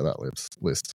Synapse out of that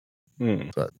list. Hmm.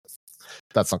 But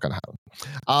That's not going to happen.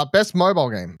 Best mobile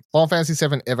game: Final Fantasy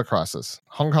VII Ever Crisis,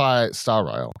 Honkai Star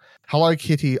Rail, Hello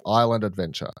Kitty Island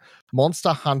Adventure,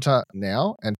 Monster Hunter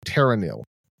Now, and Terra Nil.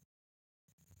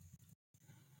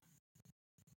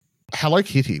 Hello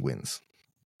Kitty wins.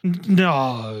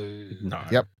 No.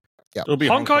 Yep. It'll be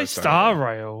Honkai Star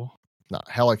Rail. No,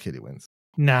 Hello Kitty wins.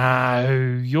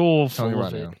 No, you're Telling you full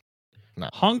right of it. now. No.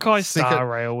 Honkai Secret- Star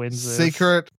Rail wins this.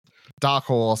 Secret Dark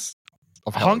Horse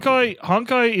of Hello Kitty.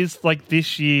 Honkai is like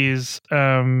this year's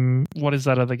what is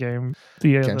that other game?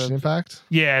 The Genshin Impact?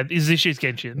 Yeah, is this year's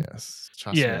Genshin. Yes.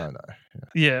 Trust me, Yeah. I know.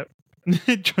 Yeah.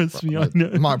 Trust me, I know.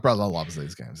 My brother loves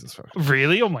these games. It's fucking-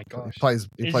 Really? Oh my He gosh. plays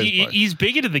both. He's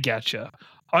big into the gacha.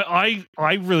 I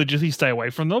religiously stay away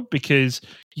from them because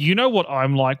you know what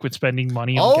I'm like with spending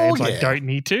money on games I don't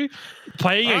need to.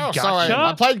 Playing a gacha. Sorry.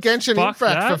 I played Genshin Fuck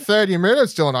Impact that. for 30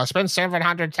 minutes, Dylan. I spent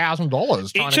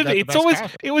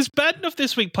 $700,000 It was bad enough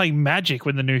this week playing Magic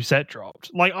when the new set dropped.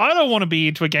 Like, I don't want to be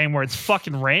into a game where it's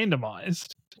fucking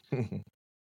randomized.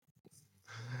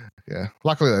 Yeah.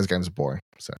 Luckily, those games are boring.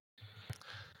 So,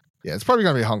 yeah, it's probably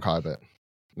going to be Honkai, but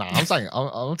no, I'm saying,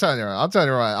 I'm telling you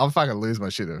right. I'll fucking lose my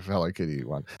shit if Hello Kitty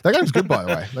won. That game's good, by the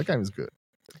way. That game is good.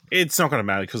 It's not going to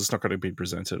matter because it's not going to be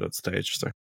presented at stage. So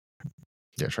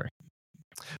Yeah, true.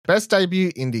 Best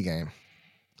debut indie game: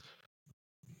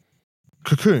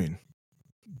 Cocoon,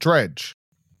 Dredge,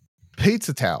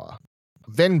 Pizza Tower,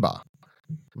 Venba,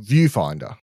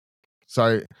 Viewfinder.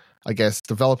 So I guess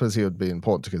developers here would be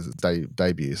important because it's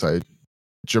debut. So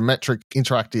Geometric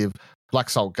Interactive, Black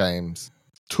Salt Games,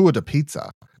 Tour de Pizza,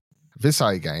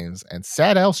 Visay Games, and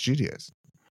Sad Owl Studios.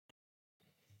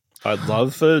 I'd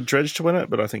love for Dredge to win it,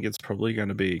 but I think it's probably going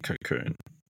to be Cocoon.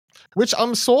 Which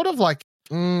I'm sort of like,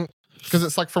 because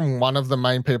it's like from one of the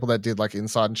main people that did like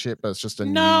Inside and shit, but it's just a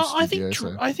new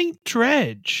studio. I think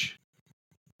Dredge.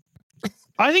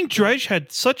 I think Dredge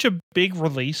had such a big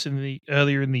release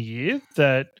earlier in the year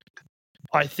that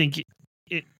I think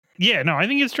I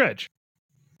think it's Dredge.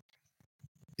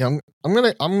 Yeah,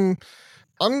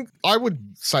 I would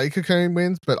say Cocoon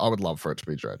wins, but I would love for it to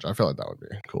be Dredge. I feel like that would be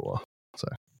cooler. So,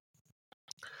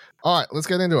 all right, let's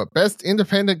get into it. Best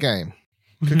independent game: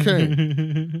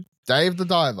 Cocoon, Dave the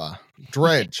Diver,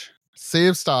 Dredge, Sea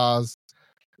of Stars,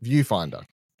 Viewfinder.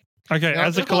 Okay, Now,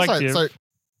 as a of course, collective.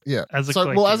 Yeah. As a as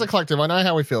collective. a collective, I know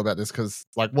how we feel about this because,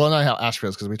 I know how Ash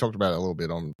feels because we talked about it a little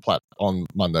bit on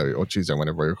Monday or Tuesday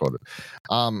whenever we recorded.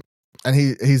 And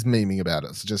he's memeing about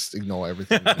it, so just ignore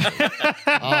everything.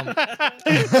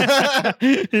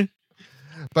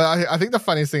 But I think the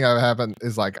funniest thing ever happened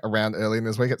is like around early in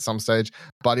this week at some stage,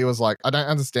 Buddy was like, I don't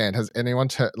understand. Has anyone,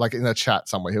 like in a chat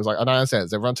somewhere, he was like, I don't understand.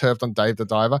 Has everyone turfed on Dave the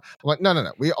Diver? I'm like,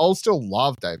 no. We all still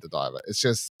love Dave the Diver. It's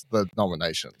just the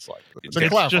nominations. Like,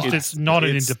 It's not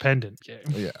an independent game.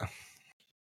 Yeah.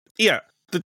 Yeah.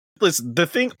 The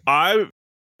thing I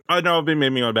know I've been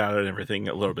memeing about it and everything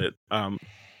a little bit. But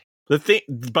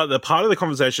the part of the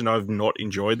conversation I've not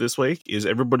enjoyed this week is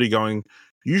everybody going,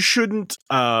 you shouldn't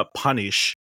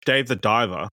punish Dave the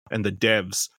Diver and the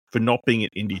devs for not being an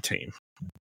indie team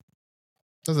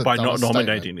by not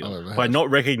nominating them, by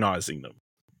not recognizing them.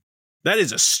 That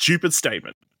is a stupid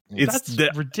statement. That's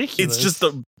ridiculous. It's just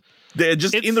they're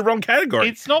just in the wrong category.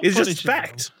 It's not. It's just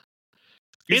fact.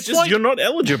 Them. It's just like, you're not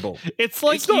eligible. It's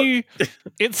like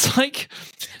It's like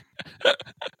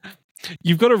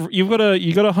you got a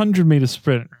 100-meter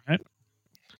sprint, right?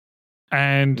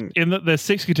 And in that there's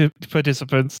 60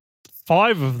 participants,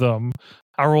 5 of them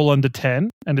are all under 10,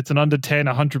 and it's an under 10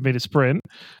 100-meter sprint,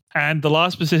 and the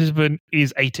last participant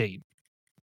is 18.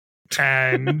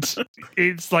 And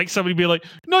it's like somebody be like,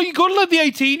 no, you got to let the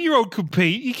 18-year-old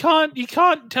compete. You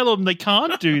can't tell them they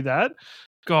can't do that.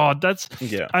 God,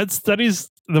 that is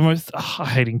the most. I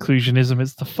hate inclusionism.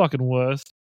 It's the fucking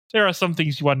worst. There are some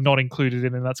things you are not included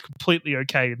in, and that's completely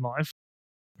okay in life.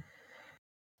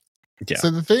 Yeah.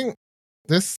 So the thing,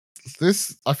 this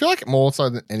I feel like more so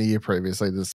than any year previously,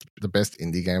 the best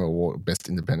indie game award, best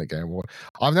independent game award.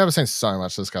 I've never seen so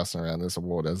much discussion around this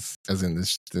award as in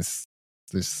this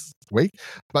week.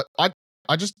 But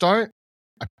I just don't.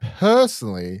 I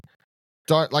personally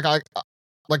don't like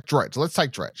Dredge. Let's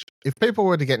take Dredge. If people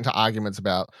were to get into arguments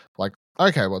about like,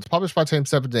 okay, well, it's published by Team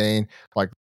 17, like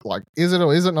is it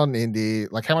or is it not an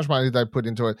indie? Like, how much money did they put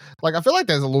into it? Like, I feel like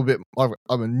there's a little bit of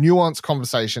a nuanced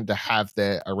conversation to have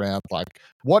there around like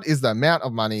what is the amount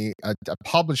of money a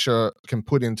publisher can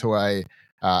put into a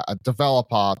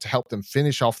developer to help them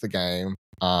finish off the game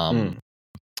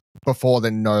before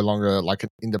they're no longer like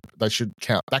they should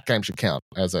count. That game should count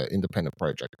as an independent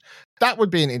project. That would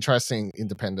be an interesting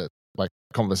independent like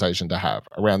conversation to have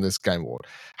around this game award.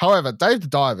 However, Dave the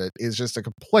Diver is just a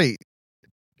complete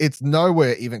it's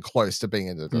nowhere even close to being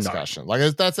in the discussion.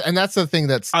 Like that's the thing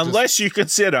that's unless you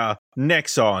consider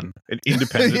Nexon an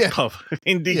independent Yeah.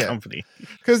 indie company.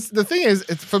 Because the thing is,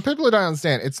 it's for people who don't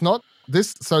understand, it's not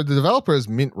this. So the developer is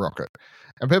Mint Rocket,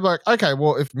 and people are like, okay,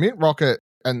 well, if Mint Rocket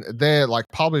and they're like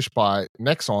published by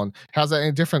Nexon, how's that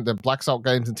any different than Black Salt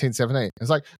Games and Team 17? It's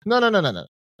like, no.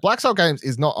 Black Salt Games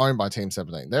is not owned by Team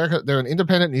 17. They're an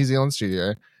independent New Zealand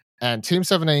studio, and Team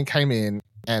 17 came in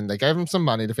and they gave them some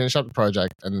money to finish up the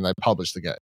project, and then they published the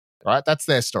game. Right, that's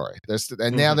their story.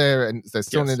 And now they're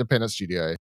still an independent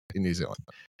studio in New Zealand.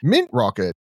 Mint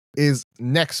Rocket is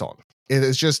Nexon. It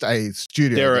is just a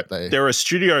studio. They're a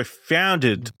studio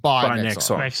founded by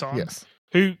Nexon. Nexon. Yes.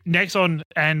 Who Nexon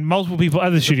and multiple people at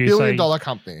the studio $1 say billion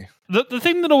company. The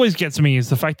thing that always gets me is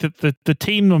the fact that the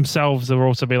team themselves are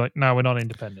also be like, no, we're not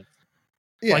independent.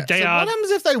 Yeah. Like they so are. What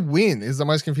happens if they win? Is the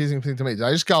most confusing thing to me. Do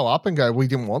they just go up and go, "We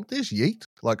didn't want this, yeet"?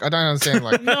 Like I don't understand.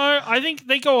 Like No, I think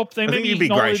they go up. They maybe you'd be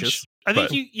acknowledge. gracious, I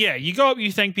think you go up.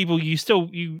 You thank people.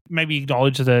 You maybe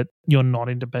acknowledge that you're not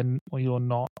independent or you're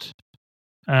not.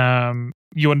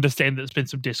 You understand that there's been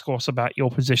some discourse about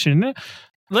your position.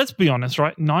 Let's be honest,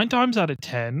 right? 9 times out of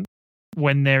 10,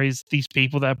 when there is these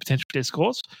people that have potential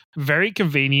discourse, very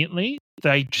conveniently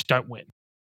they just don't win,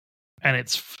 and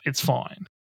it's fine.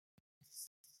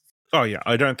 Oh yeah,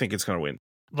 I don't think it's going to win.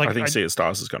 Like I think Sea of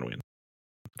Stars is going to win.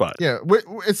 But yeah,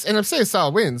 it's and if Sea of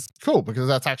Stars wins, cool, because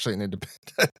that's actually an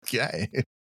independent game.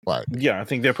 Like yeah, I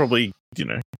think they're probably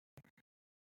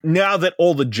now that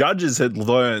all the judges had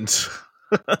learned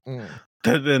that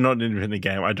they're not an independent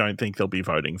game, I don't think they'll be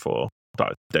voting for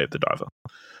Dave the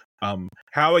Diver.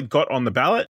 How it got on the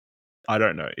ballot, I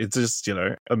don't know. It's just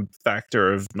a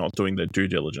factor of not doing their due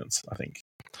diligence, I think.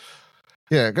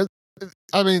 Yeah, because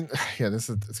I mean, yeah, it's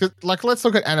good. Like, let's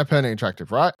look at Annapurna Interactive,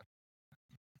 right?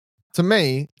 To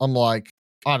me, I'm like,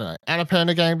 I don't know,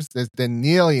 Annapurna games. They're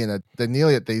nearly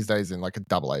at these days in like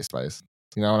a AA space.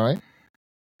 You know what I mean?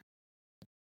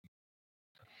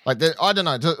 Like, I don't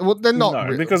know. Well, they're not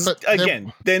no, because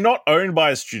again, they're not owned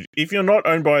by a studio. If you're not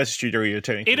owned by a studio, you're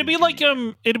technically it'd be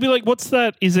like what's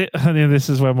that? Is it? This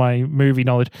is where my movie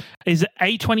knowledge is. It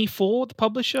A24 the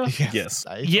publisher? Yes.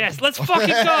 Yes. Let's fucking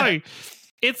go.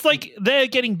 It's like they're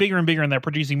getting bigger and bigger, and they're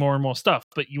producing more and more stuff.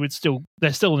 But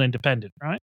they're still an independent,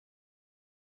 right?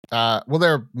 Well,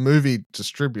 they're a movie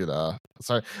distributor.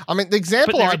 So, I mean, the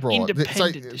example I brought. So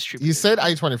you said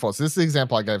A24. So this is the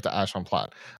example I gave to Ash on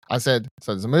Platt. I said,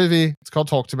 so there's a movie. It's called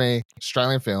Talk to Me.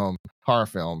 Australian film, horror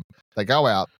film. They go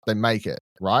out, they make it,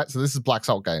 right? So this is Black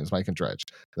Salt Games making Dredge.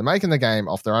 They're making the game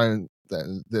off their own.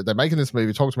 They're making this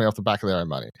movie, Talk to Me, off the back of their own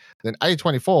money. Then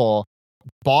A24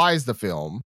 buys the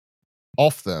film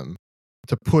off them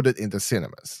to put it into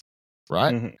cinemas,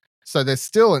 right? Mm-hmm. So there's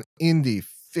still an indie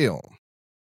film.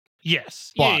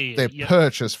 Yes. But they're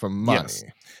purchased for money. Yes.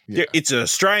 Yeah, it's an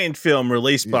Australian film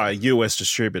released by a US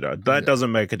distributor. That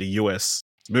doesn't make it a US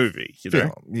movie, you know?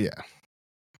 Film, yeah.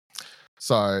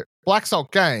 So Black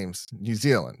Salt Games, New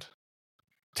Zealand.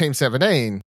 Team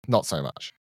 17, not so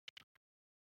much.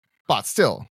 But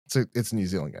still, it's a New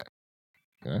Zealand game.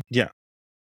 You know? Yeah.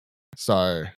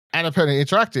 So Annapurna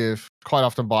Interactive quite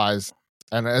often buys,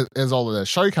 and as all of their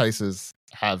showcases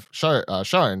have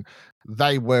shown,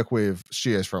 they work with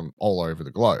studios from all over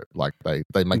the globe. Like they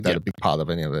make that a big part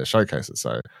of any of their showcases.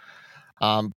 So,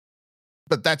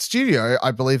 but that studio,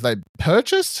 I believe they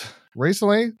purchased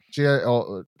recently,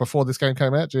 or before this game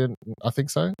came out. I think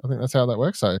so. I think that's how that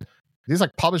works. So it is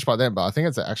like published by them, but I think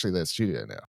it's actually their studio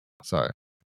now. So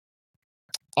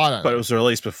I don't know. But it was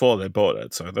released before they bought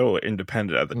it, so they were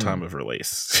independent at the time of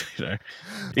release.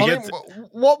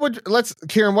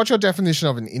 Kieran, what's your definition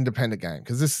of an independent game?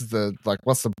 Because this is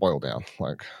what's the boil down?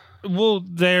 Like, well,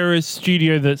 they're a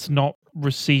studio that's not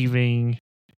receiving,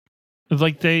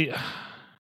 okay,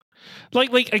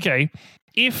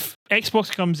 if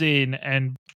Xbox comes in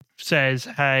and says,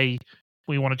 "Hey,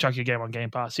 we want to chuck your game on Game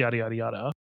Pass," yada yada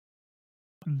yada,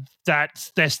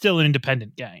 they're still an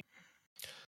independent game.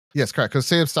 Yes, correct. Because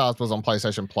Sea of Stars was on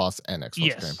PlayStation Plus and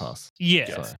Xbox Game Pass.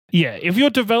 Yes. Yeah. If you're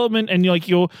development and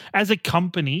you're as a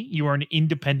company, you are an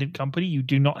independent company. You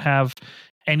do not have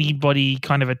anybody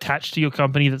kind of attached to your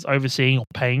company that's overseeing or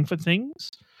paying for things.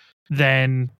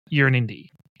 Then you're an indie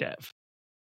dev.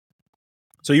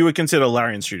 So you would consider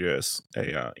Larian Studios a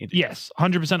indie? Yes,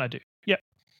 100%. I do. Yeah.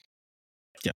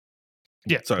 Yeah.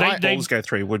 Yeah. So Baldur's Gate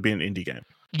 3 would be an indie game.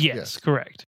 Yes,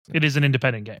 correct. It is an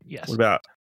independent game. Yes. What about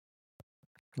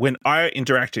when IO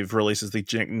Interactive releases the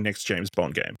next James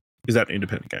Bond game? Is that an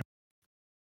independent game?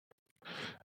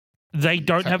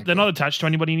 They're not attached to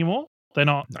anybody anymore. They're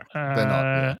not. No, they're not.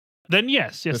 Yeah. Then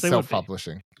yes, they're they would be.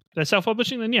 Self-publishing. They're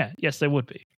self-publishing. Then yes, they would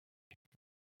be.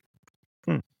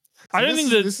 I don't think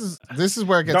that this is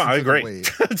where it gets. No, into I agree.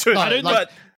 The weed. I don't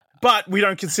but we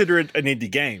don't consider it an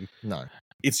indie game. No.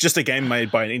 It's just a game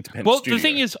made by an independent Well, studio. the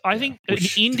thing is, I think an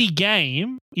indie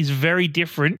game is very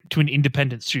different to an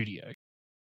independent studio.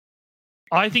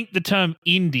 I think the term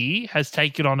indie has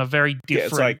taken on a very different. Yeah,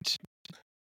 it's like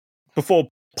before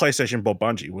PlayStation bought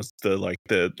Bungie, was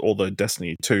all the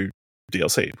Destiny 2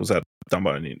 DLC, was that done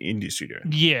by an indie studio?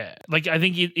 Yeah, like I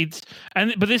think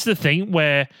but this is the thing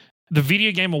where the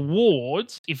Video Game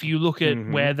Awards, if you look at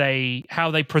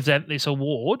how they present this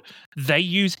award, they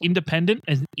use independent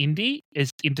and indie as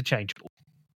interchangeable.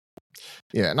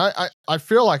 Yeah, and I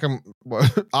feel like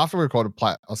after we recorded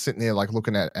Plat, I was sitting there like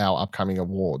looking at our upcoming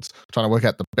awards, trying to work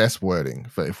out the best wording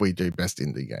for if we do best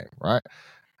indie game, right?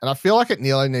 And I feel like it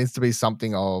nearly needs to be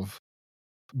something of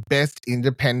best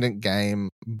independent game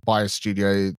by a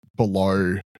studio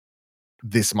below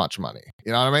this much money.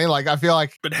 You know what I mean? Like I feel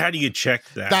like, but how do you check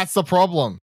that? That's the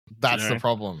problem. That's the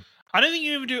problem. I don't think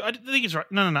you even do. I think it's right.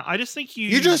 No. I just think you.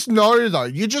 You just know though.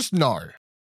 You just know.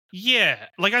 Yeah,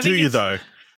 like I do think. You though?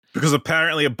 Because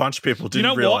apparently a bunch of people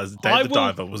didn't realize Dave the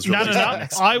Diver was released. No.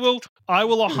 I will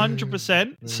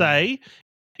 100% say,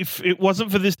 if it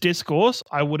wasn't for this discourse,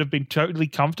 I would have been totally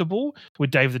comfortable with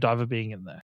Dave the Diver being in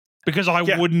there because I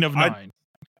wouldn't have known.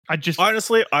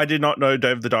 Honestly, I did not know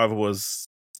Dave the Diver was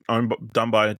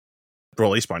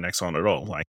released by Nexon at all.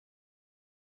 Like,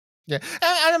 yeah,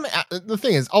 and the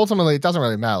thing is, ultimately, it doesn't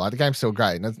really matter. Like the game's still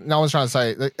great. No one's trying to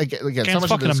say again. So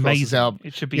much of the discourse now.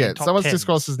 It should be. So much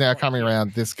discourse is now coming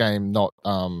around this game. Not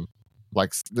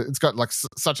like it's got like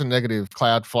such a negative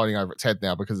cloud floating over its head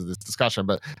now because of this discussion.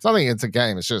 But it's nothing. It's a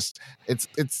game. It's just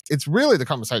it's really the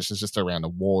conversation is just around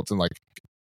awards and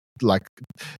like.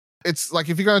 It's like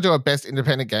if you're going to do a best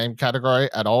independent game category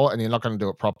at all and you're not going to do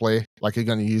it properly, like you're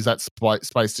going to use that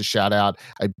space to shout out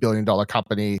a $1 billion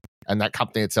company and that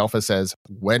company itself says,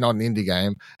 we're not an indie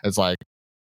game. It's like,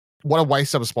 what a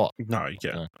waste of a spot. No,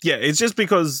 yeah. Yeah, it's just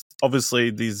because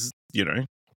obviously these,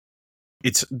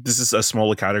 this is a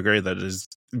smaller category that is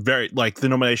very, like the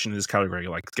nomination in this category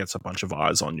like gets a bunch of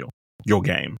eyes on your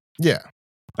game. Yeah.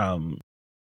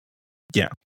 Yeah.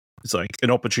 It's like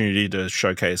an opportunity to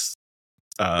showcase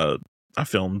a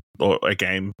film or a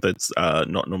game that's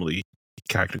not normally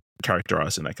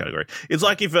characterized in that category. It's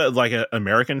like if an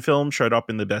American film showed up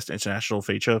in the best international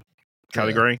feature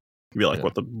category, you'd be like,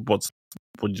 what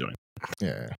are you doing?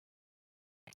 Yeah.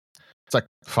 It's like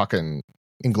fucking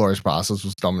Inglourious Basterds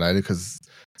was dominated because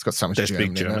it's got so much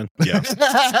German. Yeah.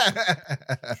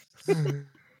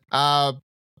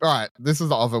 All right, this is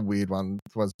the other weird one.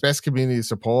 It was Best Community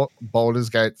Support, Baldur's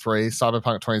Gate 3,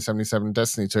 Cyberpunk 2077,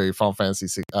 Destiny 2, Final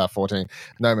Fantasy 14,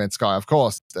 No Man's Sky. Of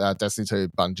course, Destiny 2,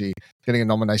 Bungie, getting a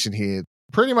nomination here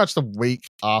pretty much the week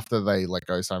after they let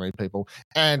go so many people.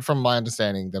 And from my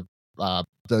understanding,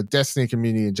 the Destiny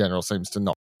community in general seems to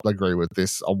not agree with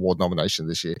this award nomination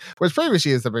this year. Whereas previous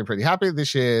years, they've been pretty happy.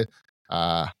 This year,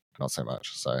 not so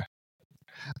much. So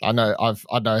I know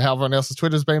how everyone else's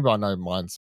Twitter's been, but I know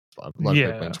mine's.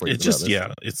 It's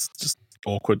just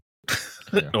awkward.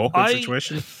 Awkward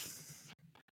situation.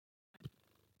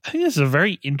 I think this is a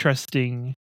very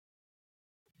interesting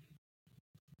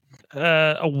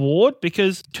award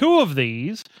because two of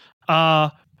these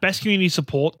are best community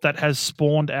support that has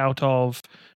spawned out of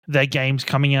their games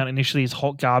coming out initially as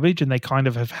hot garbage, and they kind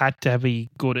of have had to be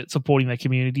good at supporting their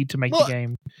community to make the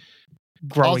game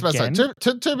grow again.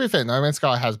 To be fair, No Man's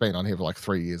Sky has been on here for like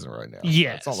 3 years in a row now.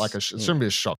 Yeah, it's not like it shouldn't be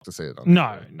a shock to see it on.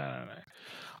 No.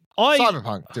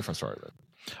 Cyberpunk, different story. But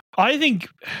I think,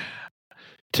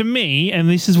 to me, and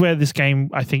this is where this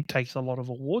game I think takes a lot of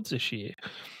awards this year.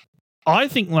 I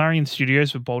think Larian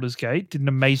Studios with Baldur's Gate did an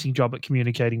amazing job at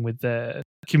communicating with their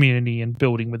community and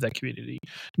building with their community.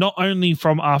 Not only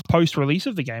from our post-release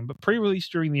of the game, but pre-release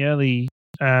during the early,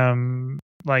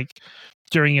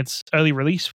 during its early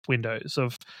release windows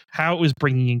of how it was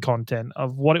bringing in content,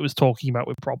 of what it was talking about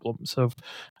with problems, of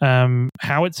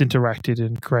how it's interacted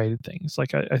and created things.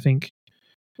 Like I think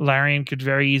Larian could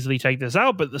very easily take this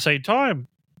out, but at the same time,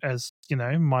 as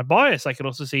my bias, I could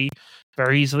also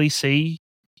very easily see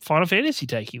Final Fantasy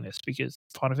taking this, because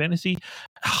Final Fantasy,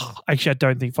 actually I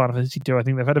don't think Final Fantasy 2, I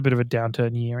think they've had a bit of a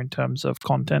downturn year in terms of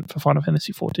content for Final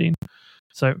Fantasy 14.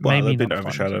 So maybe they've been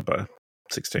overshadowed by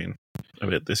 16 a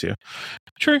bit this year.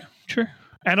 True.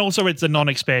 And also it's a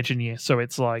non-expansion year, so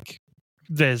it's like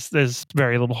there's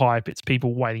very little hype. It's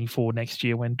people waiting for next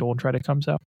year when Dawn Treader comes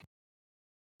out.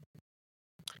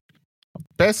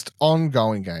 Best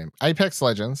ongoing game: Apex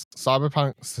Legends,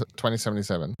 Cyberpunk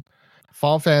 2077,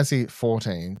 Final Fantasy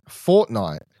 14,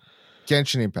 Fortnite,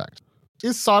 Genshin Impact.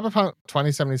 Is Cyberpunk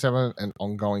 2077 an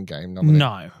ongoing game?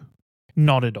 No.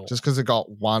 Not at all. Just because it got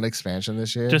one expansion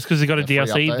this year. Just because it got a free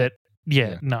DLC update? that,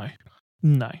 Yeah.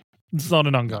 no, it's not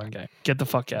an ongoing game. Get the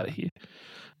fuck out of here.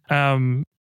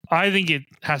 I think it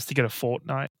has to get a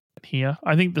Fortnite here.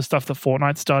 I think the stuff that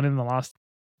Fortnite's done in the last,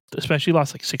 especially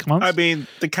last like 6 months. I mean,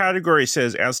 the category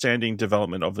says outstanding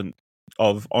development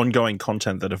of ongoing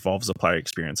content that evolves the player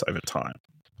experience over time,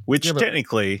 which Yeah, but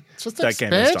technically It's just that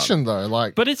game is expansion though.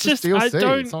 Like, but it's just I DLC.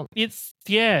 don't. It's not- It's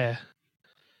yeah.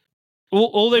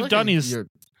 All they've like done is you're-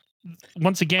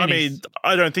 once again. I mean,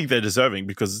 I don't think they're deserving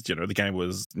because the game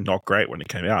was not great when it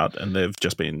came out, and they've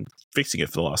just been fixing it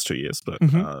for the last 2 years. But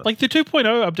like the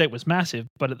 2.0 update was massive,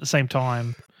 but at the same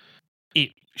time, it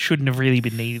shouldn't have really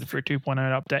been needed for a 2.0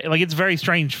 update. Like it's very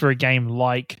strange for a game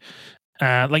like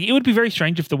it would be very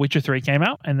strange if The Witcher 3 came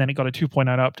out and then it got a 2.0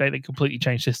 update that completely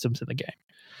changed systems in the game.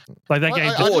 Like that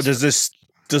game. or does this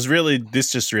just really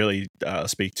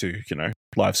speak to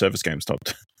live service games not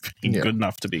being Yeah. good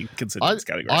enough to be considered in this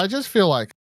category? I just feel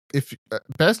like if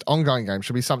best ongoing game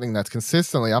should be something that's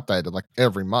consistently updated like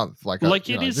every month. Like Like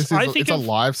it is- This I is think it's a of-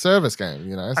 live service game.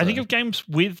 You know. I think so- of games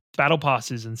with battle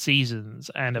passes and seasons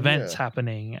and events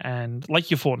happening, and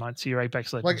like your Fortnites, your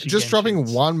Apex Legends, like your just dropping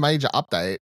Genshins. one major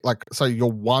update. Like so,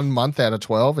 you're 1 month out of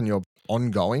 12, and you're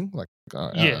ongoing. Like I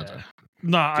don't know. Yeah.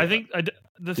 No, I think the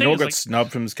it thing all is got like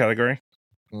snubbed from this category.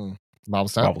 Marvel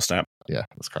Snap. Marvel Snap. Yeah,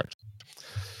 that's correct.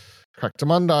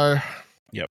 Correctamundo.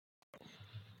 Yep.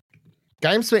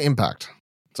 Games for Impact.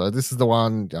 So this is the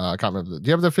one. I can't remember. Do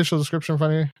you have the official description in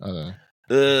front of you? I don't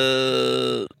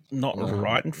know. Not No,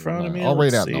 right in front of no. me. I'll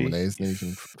read Let's out see. nominees and you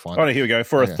can find Oh, it. no, here we go.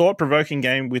 For Okay. a thought-provoking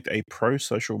game with a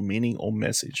pro-social meaning or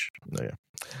message.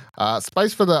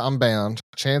 Space for the Unbound,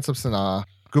 Chance of Sinar,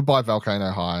 Goodbye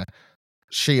Volcano High,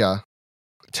 Shia,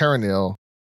 Terra Nil,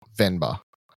 Venba.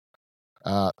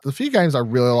 The few games I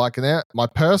really like in there, my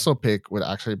personal pick would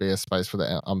actually be a Space for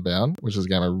the Unbound, which is a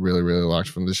game I really, really liked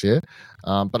from this year.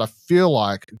 But I feel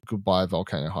like Goodbye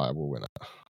Volcano High will win it.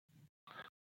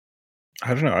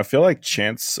 I don't know. I feel like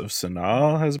Chance of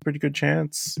Sinar has a pretty good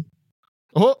chance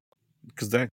Oh, because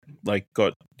that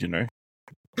got you got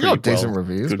pretty decent well-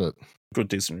 reviews, good but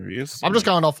decent reviews. I'm just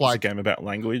going off It's like a game about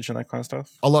language and that kind of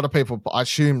stuff. a lot of people. I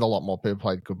assumed a lot more people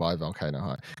played Goodbye Volcano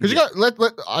High because Yeah. you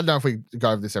got. I don't know if we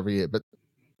go over this every year, but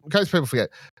in case people forget,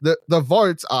 the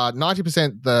votes are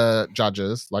 90% the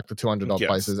judges, like the 200 odd Yes.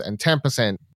 places, and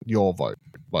 10% your vote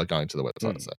by going to the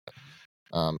website. Mm.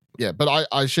 So, yeah, but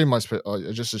I assume most people.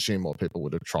 I just assume more people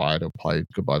would have tried or played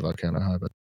Goodbye Volcano High. But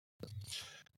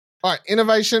all right,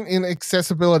 innovation in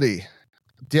accessibility.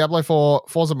 Diablo 4,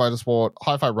 Forza Motorsport,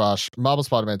 Hi-Fi Rush, Marvel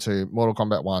Spider-Man 2, Mortal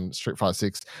Kombat 1, Street Fighter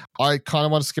 6. I kind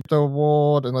of want to skip the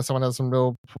award unless someone has some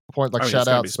real point, like I mean, shout it's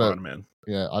gonna be outs. But Spider-Man.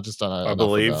 yeah, I just don't know. I enough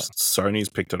believe about- Sony's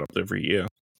picked it up every year.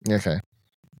 Okay.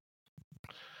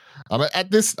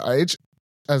 At this stage,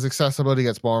 as accessibility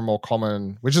gets more and more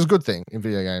common, which is a good thing in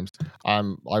video games, I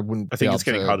wouldn't. I be think able it's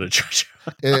getting to- harder to judge.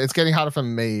 It's getting harder for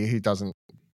me who doesn't,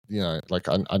 like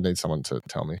I need someone to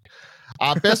tell me.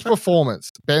 Best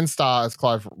performance: Ben Starr as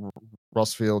Clive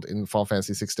Rossfield in Final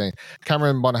Fantasy 16,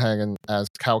 Cameron Monaghan as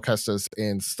Cal Kestis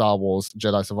in Star Wars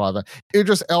Jedi Survivor,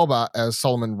 Idris Elba as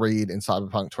Solomon Reed in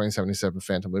Cyberpunk 2077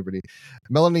 Phantom Liberty,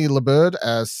 Melanie LeBird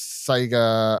as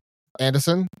Sega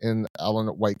Anderson in Alan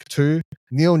Wake 2,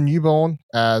 Neil Newborn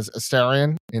as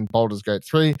Astarion in Baldur's Gate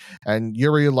 3, and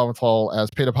Yuri Lowenthal as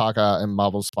Peter Parker in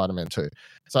Marvel's Spider-Man 2.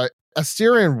 So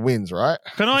Astarion wins, right?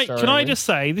 Can I Astarion just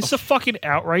say this is a fucking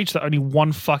outrage that only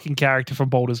one fucking character from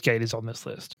Baldur's Gate is on this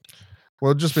list.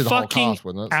 Well, it'd just be the whole Fucking cast,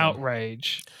 wouldn't it? So-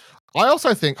 Outrage. I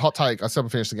also think, hot take, I still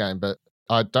haven't finished the game, but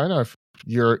I don't know if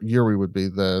Yuri would be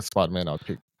the Spider-Man I'd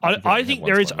pick. I think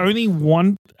there is only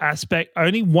one aspect,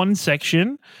 only one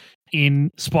section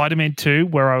in Spider-Man 2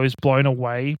 where I was blown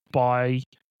away by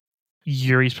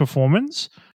Yuri's performance.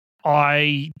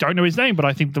 I don't know his name, but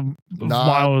I think the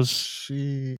Miles.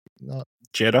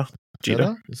 Jeddah.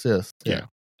 Yes. Yeah.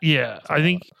 Yeah, I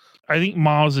think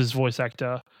Miles's voice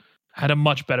actor had a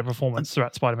much better performance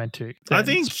throughout Spider-Man 2. I than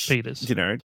think Peter's.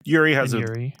 Yuri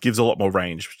Yuri. gives a lot more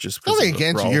range. Just because Nothing of the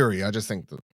against role. Yuri. I just think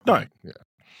that. No. Yeah.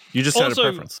 You just had a Also,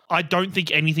 preference. I don't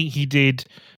think anything he did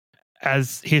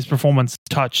as his performance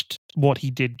touched what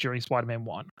he did during Spider-Man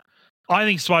 1. I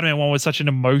think Spider-Man 1 was such an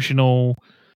emotional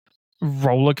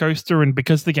roller coaster, and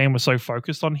because the game was so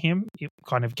focused on him, it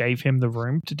kind of gave him the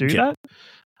room to do that.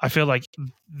 I feel like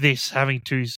this, having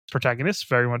two protagonists,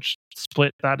 very much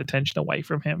split that attention away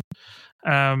from him.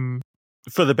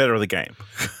 For the better of the game.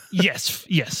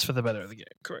 yes, for the better of the game.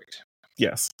 Correct.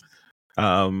 Yes.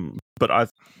 But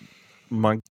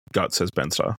my gut says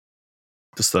Ben Starr.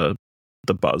 Just the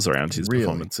buzz around his Really?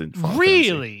 performance in Final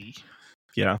Fantasy. Really?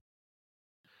 Yeah.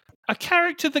 a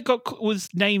character that was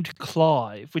named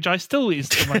Clive, which I still is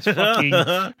the most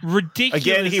fucking ridiculous.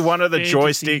 Again, he one of the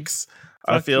fantasy. joysticks.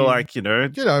 I feel like, Get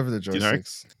over the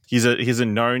joysticks. He's a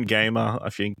known gamer. I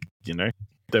think,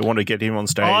 they want to get him on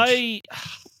stage.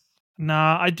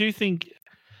 I do think.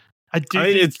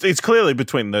 It's clearly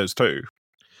between those two.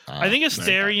 I think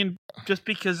Astarion, just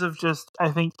because of I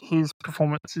think his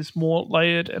performance is more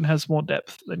layered and has more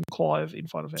depth than Clive in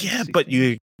Final Fantasy. Yeah, 16. but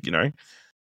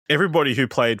everybody who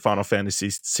played Final Fantasy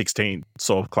 16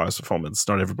 saw Clive's performance.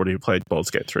 Not everybody who played Baldur's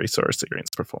Gate 3 saw Astarion's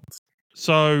performance.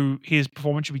 So his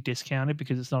performance should be discounted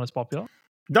because it's not as popular?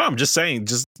 No, I'm just saying,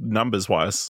 just numbers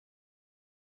wise.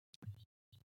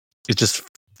 It's just,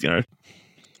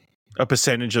 a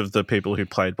percentage of the people who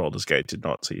played Baldur's Gate did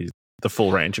not see the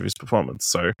full range of his performance.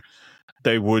 So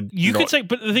they would. You could say,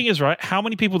 but the thing is, right? How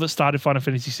many people that started Final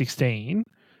Fantasy 16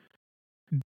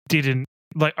 didn't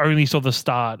only saw the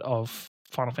start of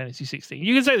Final Fantasy 16?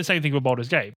 You can say the same thing for Baldur's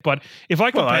Gate, but if I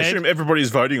compare, I assume everybody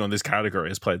who's voting on this category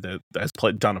has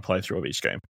done a playthrough of each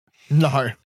game. No.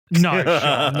 No,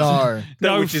 Sean. No.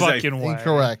 No fucking way.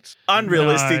 Incorrect.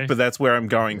 Unrealistic, No. but that's where I'm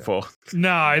going for.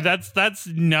 No, that's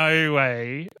no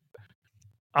way.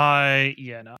 No.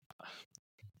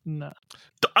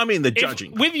 I mean, the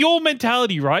judging. With your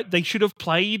mentality, right? They should have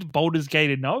played Baldur's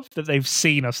Gate enough that they've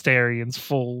seen Astarion's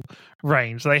full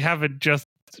range. They haven't just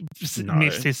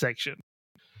missed his section.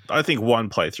 I think one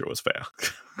playthrough was fair.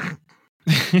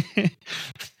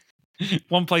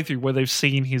 One playthrough where they've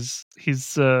seen his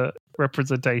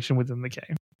representation within the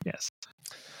game. Yes.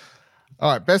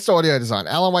 All right, best audio design: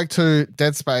 Alan Wake 2,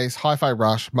 Dead Space, Hi-Fi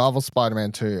Rush, Marvel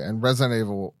Spider-Man 2, and Resident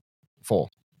Evil 4.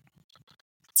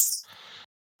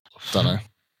 Don't know.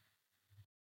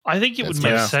 I think it would That's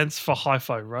make fair. sense for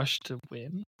Hi-Fi Rush to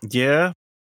win. Yeah.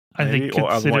 I think maybe. Or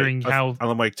considering how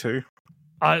Alan Wake 2.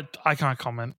 I can't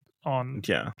comment on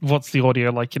Yeah. what's the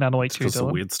audio like in Alan Wake 2, It's some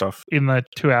Dylan, weird stuff. in the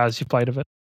 2 hours you played of it.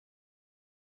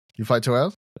 You played 2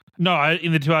 hours? No,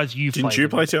 in the 2 hours you've played. Didn't you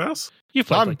of play it. 2 hours? You've I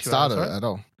played haven't like 2 hours, started right? it at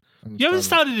all. You haven't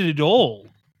started it at all.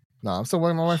 No, I'm still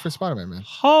working my way through Spider-Man, man.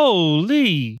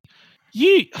 Holy,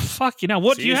 you fucking hell!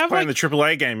 What So do you you're have? playing Like, the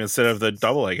AAA game instead of the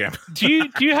AA game. do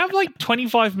you have like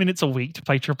 25 minutes a week to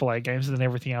play AAA games and then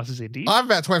everything else is indie? I have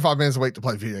about 25 minutes a week to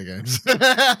play video games.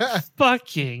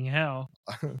 Fucking hell!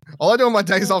 All I do on my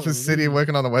days off is sitting and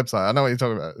working on the website. I know what you're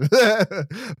talking about.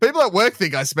 People at work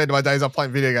think I spend my days off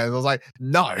playing video games. I was like,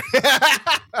 no.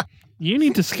 You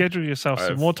need to schedule yourself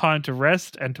some I've- more time to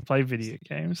rest and to play video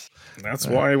games. That's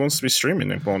why he wants to be streaming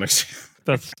it more next year.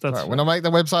 That's Right, when I make the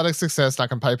website a success and I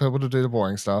can pay people to do the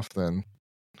boring stuff, then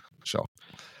sure.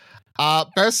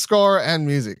 Best score and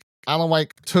music: Alan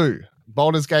Wake 2,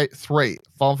 Baldur's Gate 3,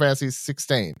 Final Fantasy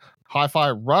 16,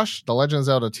 Hi-Fi Rush, The Legend of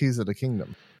Zelda: Tears of the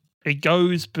Kingdom. it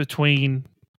goes between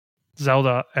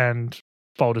Zelda and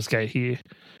Baldur's Gate here,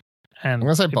 and I'm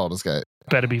gonna say it Baldur's Gate.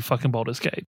 better be fucking Baldur's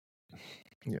Gate.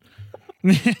 Yeah.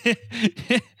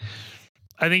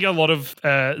 I think a lot of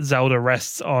Zelda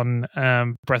rests on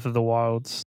Breath of the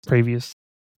Wild's previous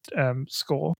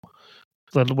score,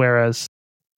 whereas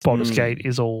Baldur's Gate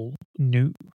is all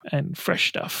new and fresh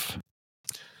stuff.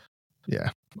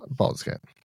 Yeah, Baldur's Gate.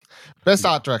 Best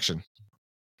art direction: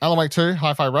 Alan Wake 2,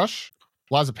 Hi-Fi Rush,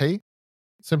 Liza P,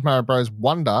 Super Mario Bros.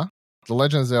 Wonder, The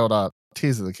Legend of Zelda: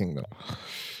 Tears of the Kingdom.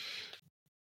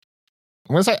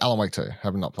 I'm gonna say Alan Wake 2.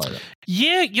 Have not played it.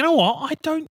 Yeah, you know what? I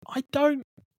don't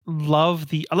love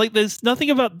there's nothing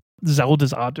about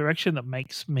Zelda's art direction that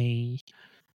makes me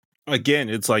Again,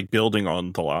 it's like building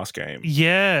on the last game.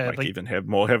 like Even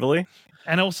more heavily.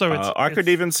 and also I could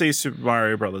even see Super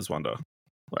Mario Brothers Wonder.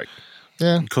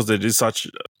 Yeah. Because it is such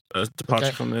a departure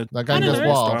Okay. from the That game goes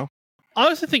wild. style. I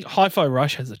also think Hi-Fi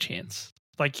Rush has a chance.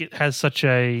 Like it has such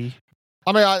a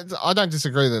I mean, I don't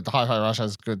disagree that the Hi-Fi Rush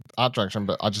has good art direction,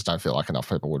 but I just don't feel like enough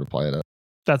people would have played it.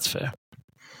 that's fair.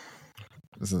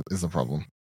 Is the problem.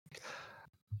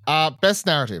 Best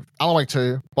narrative: Alan Wake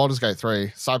 2, Baldur's Gate 3,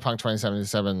 Cyberpunk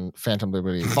 2077, Phantom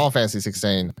Liberty, Final Fantasy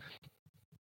 16,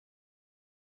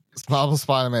 Marvel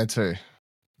Spider-Man 2.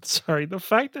 Sorry, the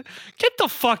fact that get the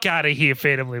fuck out of here,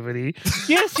 Phantom Liberty.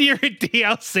 Yes, you're a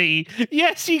DLC.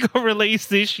 Yes, you got released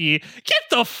this year. Get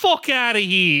the fuck out of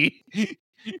here.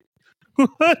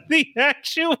 What the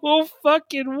actual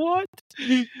fucking what?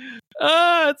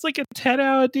 It's like a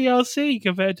 10-hour DLC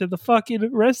compared to the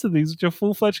fucking rest of these, which are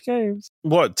full-fledged games.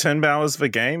 What, 10 hours of a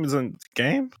game isn't a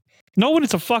game? Not when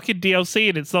it's a fucking DLC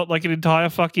and it's not like an entire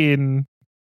fucking.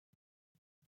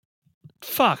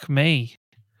 Fuck me.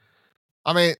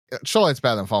 I mean, surely it's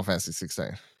better than Final Fantasy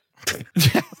 16.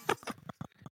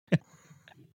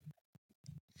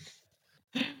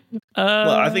 Well,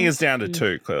 I think it's down to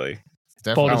two, clearly.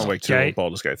 Definitely. Alan Wake 2 or Gate.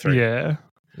 Baldur's Gate 3. Yeah.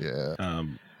 Yeah.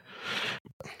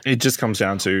 It just comes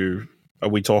down to, are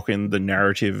we talking the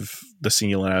narrative, the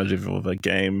singular narrative of a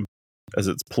game as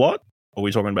its plot? Or are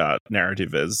we talking about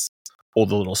narrative as all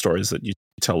the little stories that you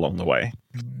tell along the way?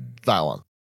 That one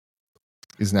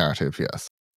is narrative, yes.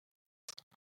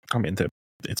 I mean,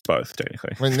 it's both,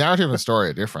 technically. I mean, narrative and story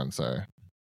are different, so.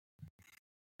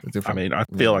 I mean, I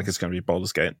feel like it's going to be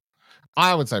Baldur's Gate.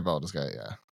 I would say Baldur's Gate,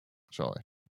 yeah. Surely.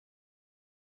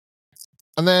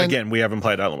 And then again, we haven't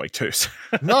played Alan Wake 2. So.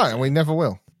 No, and we never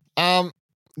will.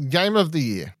 Game of the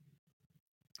year.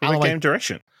 Game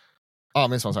direction. Oh, I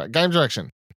missed one. Sorry. Game direction.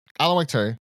 Alan Wake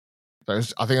 2. I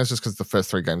think it's just because the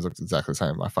first 3 games looked exactly the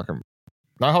same.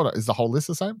 No, hold on. Is the whole list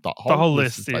the same? The whole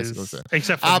list is basically the same.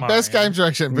 Except for best game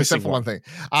direction, except for one thing.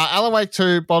 Alan Wake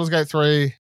 2, Baldur's Gate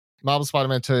 3, Marvel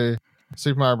Spider-Man 2,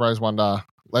 Super Mario Bros. Wonder,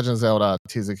 Legend of Zelda,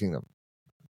 Tears of the Kingdom.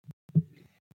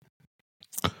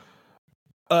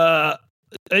 I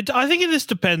think this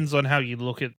depends on how you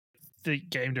look at the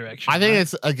game direction. I think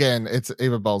it's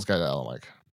either Baldur's Gate or Alan Wake.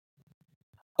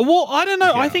 Well, I don't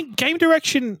know. Yeah. I think game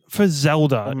direction for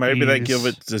Zelda. Or maybe they give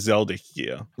it to Zelda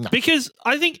here. No. Because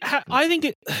I think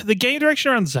the game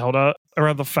direction around Zelda,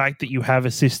 around the fact that you have a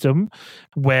system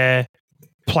where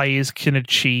players can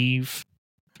achieve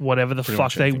whatever the Pretty fuck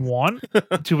much they anything. want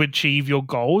to achieve your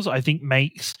goals, I think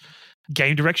makes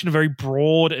game direction very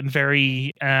broad and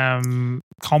very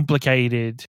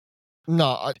complicated.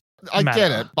 No, I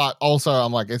get it, but also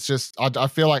I'm like, it's just I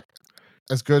feel like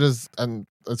as good as and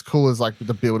as cool as like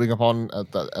the building upon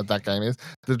at that game is,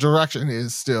 the direction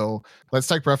is still, let's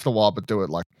take Breath of the Wild but do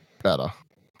it like better.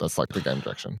 That's like the game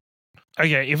direction.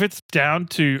 Okay, if it's down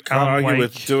to Can't Alan argue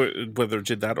Wake, whether it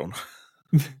did that or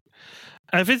not.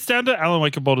 if it's down to Alan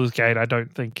Wake and Baldur's Gate, I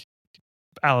don't think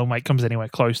Alan Wake comes anywhere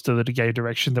close to the game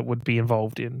direction that would be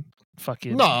involved in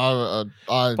fucking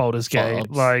Baldur's Gate.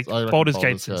 I reckon Baldur's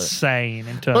Gate's insane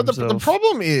in terms But of... the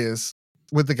problem is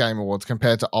with the Game Awards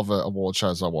compared to other award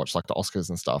shows I watch, like the Oscars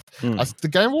and stuff. The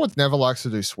Game Awards never likes to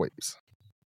do sweeps.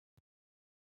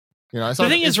 You know, so the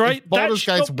thing is, right? Baldur's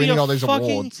Gate's winning all these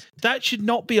awards. That should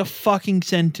not be a fucking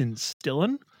sentence,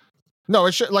 Dylan. No,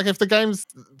 it should, like if the game is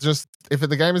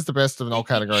the best of all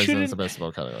categories, then it's the best of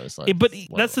all categories. Like, but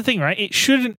that's the thing, right? It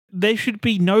shouldn't. There should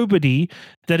be nobody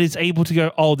that is able to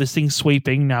go, oh, this thing's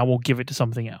sweeping. Now we'll give it to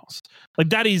something else. Like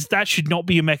that should not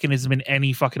be a mechanism in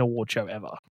any fucking award show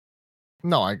ever.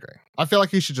 No, I agree. I feel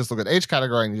like you should just look at each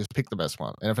category and you just pick the best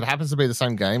one. And if it happens to be the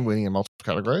same game winning in multiple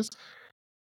categories,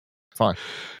 fine.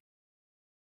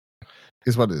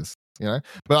 Is what it is, you know?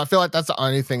 But I feel like that's the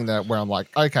only thing where I'm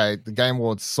like, okay, the Game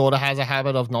Awards sort of has a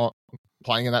habit of not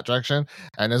playing in that direction.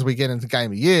 And as we get into Game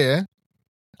of the Year,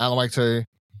 Alan Wake 2,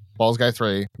 Baldur's Gate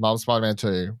 3, Marvel Spider-Man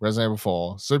 2, Resident Evil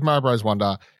 4, Super Mario Bros.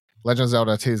 Wonder, Legend of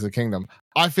Zelda, Tears of the Kingdom,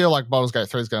 I feel like Baldur's Gate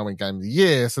 3 is going to win Game of the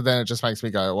Year. So then it just makes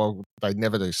me go, well, they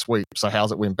never do sweep. So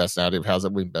how's it win Best Narrative? How's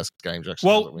it win Best Game Direction?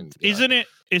 Well, isn't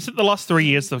the last 3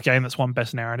 years the game that's won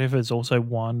Best Narrative has also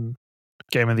won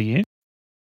Game of the Year?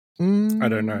 I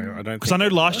don't know. I don't Because I know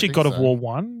last year God of so. War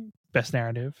won Best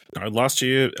Narrative. No, last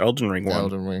year Elden Ring won.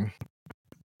 Elden Ring.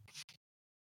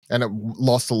 And it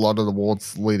lost a lot of the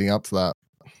awards leading up to that.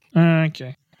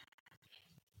 Okay.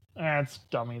 That's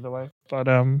dumb either way. But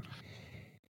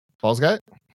Baldur's Gate?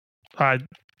 I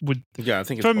would... Yeah, I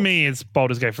think For me, it's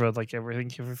Baldur's Gate for like everything,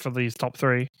 for these top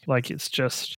 3. Like, it's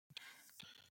just...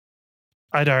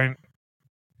 I don't...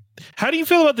 How do you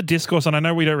feel about the discourse? And I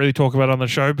know we don't really talk about it on the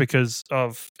show because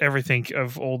of everything,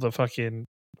 of all the fucking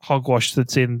hogwash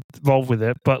that's involved with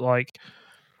it. But like,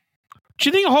 do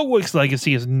you think Hogwarts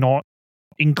Legacy is not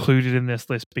included in this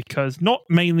list because not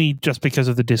mainly just because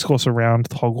of the discourse around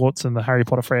Hogwarts and the Harry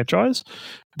Potter franchise,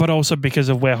 but also because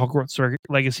of where Hogwarts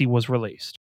Legacy was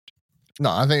released?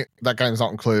 No, I think that game's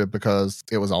not included because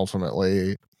it was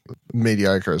ultimately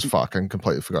mediocre as fuck and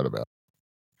completely forgot about.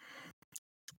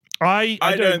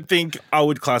 I don't think I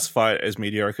would classify it as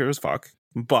mediocre as fuck,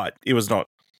 but it was not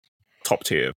top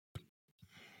tier.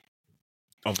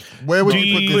 Where would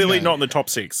you put this clearly game? not in the top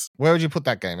 6. Where would you put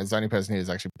that game? It's the only person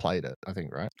who's actually played it, I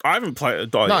think, right? I haven't played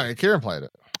it. No, Kieran played it.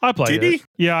 I played Did it.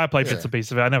 he? Yeah, I played bits and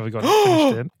pieces of it. I never got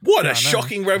finished it. What Yeah, a I know.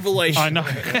 shocking revelation. I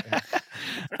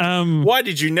know. Why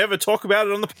did you never talk about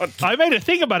it on the podcast? I made a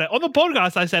thing about it. On the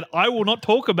podcast, I said, I will not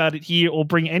talk about it here or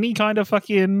bring any kind of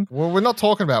fucking... Well, we're not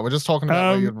talking about it. We're just talking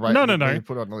about where you'd rate no. where you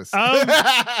put it on the list.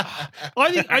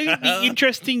 I think the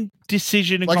interesting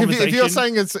decision and like conversation... if you're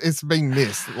saying it's being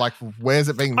missed, like where's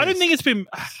it being missed? I don't think it's been...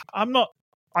 I'm not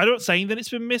saying that it's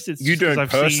been missed. It's You just 'cause don't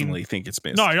I've personally think it's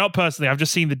missed. No, not personally. I've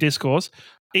just seen the discourse.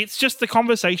 It's just the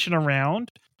conversation around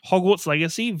Hogwarts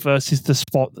Legacy versus the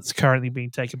spot that's currently being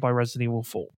taken by Resident Evil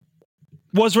 4.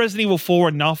 Was Resident Evil 4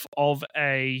 enough of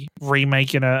a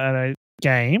remake in a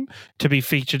game to be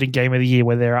featured in Game of the Year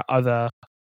where there are other,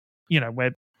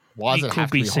 where Why does it have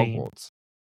to be Hogwarts?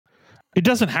 It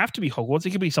doesn't have to be Hogwarts.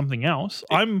 It could be something else.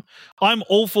 I'm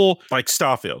all for like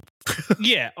Starfield.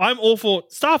 Yeah, I'm all for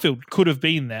Starfield. Could have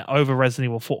been there over Resident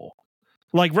Evil 4.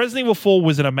 Like Resident Evil 4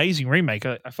 was an amazing remake.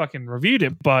 I fucking reviewed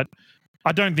it, but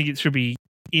I don't think it should be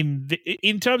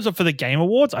in terms of for the Game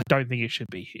Awards. I don't think it should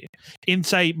be here. In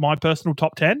say my personal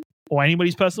top 10 or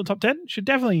anybody's personal top 10 should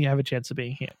definitely have a chance of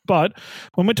being here. But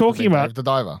when we're talking about Dave the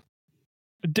Diver,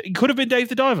 it could have been Dave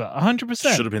the Diver,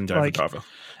 100%. Should have been Dave the Diver.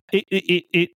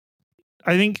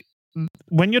 I think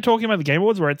when you're talking about the Game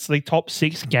Awards where it's the top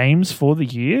 6 games for the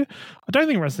year, I don't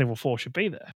think Resident Evil 4 should be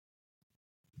there.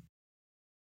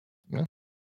 Yeah.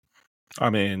 I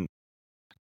mean,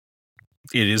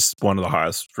 it is one of the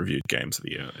highest reviewed games of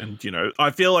the year. And,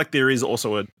 I feel like there is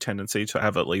also a tendency to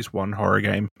have at least one horror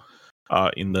game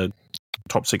in the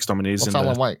top 6 nominees. What's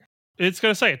Alan Wake? It's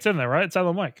going to say it's in there, right? It's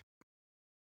Alan Wake.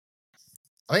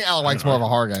 I think Alan Wake's more of a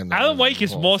horror game. Alan Wake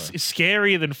is more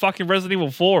scarier than fucking Resident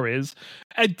Evil 4 is.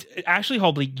 And actually,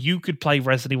 Hobley, you could play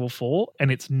Resident Evil 4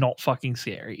 and it's not fucking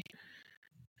scary.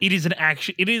 It is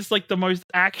it is like the most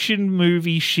action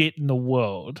movie shit in the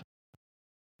world.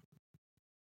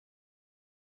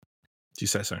 Do you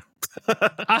say so?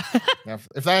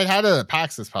 If they had it at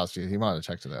PAX this past year, he might have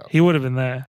checked it out. He would have been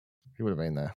there. He would have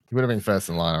been there. He would have been first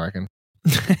in line, I reckon.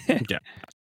 Yeah.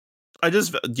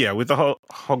 With the whole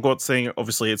Hogwarts thing,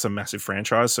 obviously it's a massive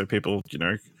franchise, so people,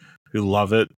 who love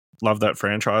that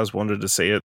franchise, wanted to see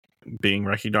it being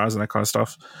recognized and that kind of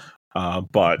stuff.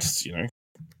 But,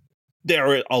 there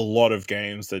are a lot of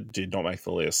games that did not make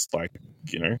the list. Like,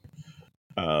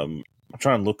 I'm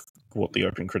trying to look what the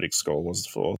Open Critic score was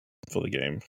for the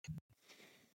game.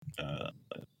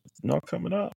 It's not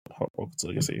coming up. Hogwarts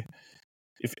Legacy.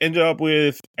 If ended up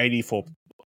with 84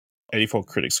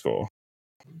 critic score,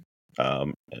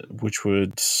 which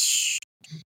would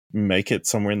make it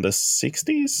somewhere in the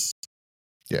 60s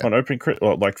on Open Critic,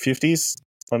 or like 50s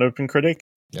on Open Critic.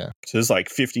 Yeah. So there's like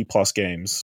 50 plus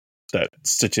games that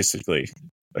statistically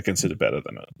are considered better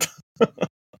than it.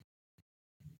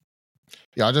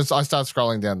 Yeah, I started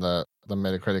scrolling down the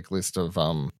Metacritic list of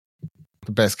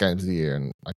the best games of the year,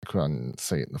 and I couldn't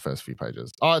see it in the first few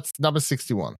pages. Oh, it's number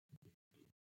 61.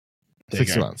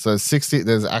 61. So 60.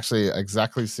 There's actually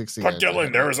exactly 60. But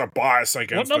Dylan, there is a bias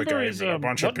against the game. And a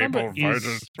bunch of people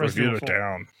reviewed it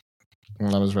down.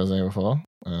 What number is Resident Evil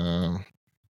 4?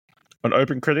 On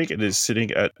Open Critic, it is sitting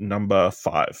at number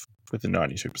 5 with a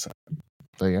 92%.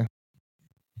 There you go.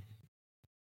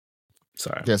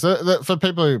 So yeah, so for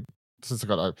people who since I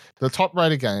got the top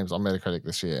rated games on Metacritic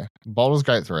this year: Baldur's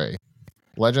Gate 3,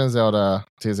 Legend of Zelda: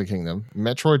 Tears of the Kingdom,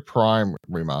 Metroid Prime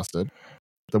Remastered,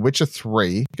 The Witcher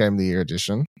 3 Game of the Year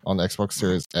Edition on Xbox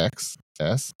Series X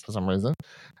S for some reason,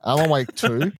 Alan Wake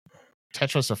 2,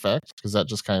 Tetris Effect because that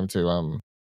just came to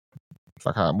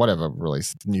whatever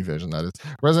release new version that is,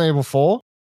 Resident Evil 4.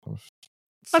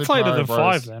 That's later than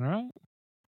 5 then, right?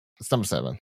 It's number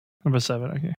 7. Number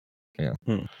 7, okay. Yeah.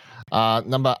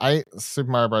 Number 8,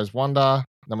 Super Mario Bros. Wonder.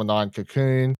 Number 9,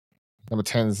 Cocoon. Number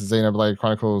 10 is Xenoblade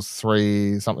Chronicles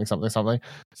 3 something.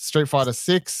 Street Fighter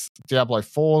 6, Diablo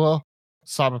 4,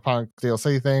 Cyberpunk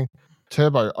DLC thing,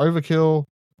 Turbo Overkill,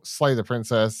 Slay the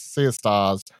Princess, Sea of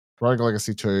Stars, Rogue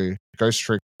Legacy 2, Ghost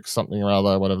Trick something or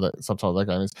other, whatever the subtitle of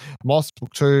that game is, Moss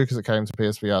Book 2 because it came to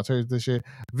PSVR 2 this year,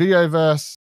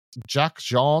 Videoverse, Jack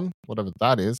John, whatever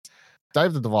that is,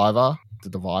 Dave the Diver,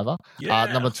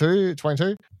 number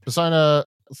 22, Persona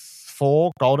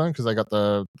 4 Golden because they got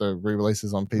the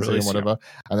re-releases on PC and whatever,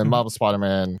 and then Marvel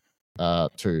Spider-Man 2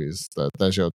 is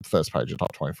there's your first page of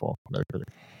top 24 Metacritic.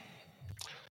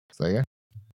 So there you go.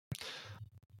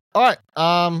 All right,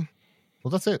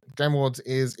 well that's it. Game Awards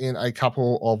is in a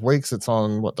couple of weeks. It's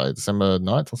on what day? December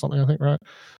 9th or something, I think, right?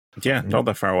 Yeah, not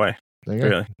that far away. There you go.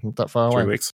 Really, not that far away.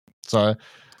 3 weeks. So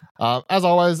as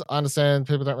always, I understand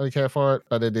people don't really care for it,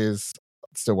 but it is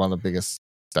still one of the biggest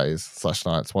days /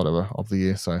 nights, whatever, of the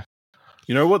year. So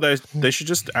you know what? They should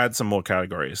just add some more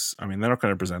categories. I mean, they're not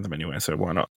going to present them anyway, so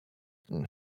why not?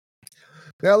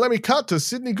 Now let me cut to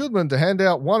Sydney Goodman to hand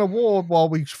out one award while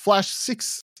we flash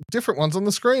 6 different ones on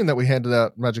the screen that we handed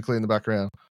out magically in the background.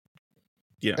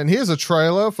 Yeah. And here's a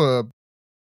trailer for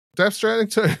Death Stranding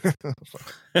 2.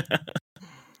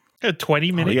 A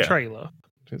 20-minute trailer.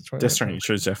 Death Stranding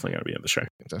 2 is definitely going to be in the show.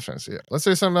 Death Stranding, yeah. Let's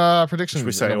do some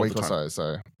predictions in a week or so.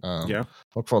 So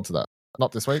look forward to that.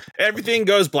 Not this week. Everything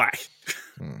goes black.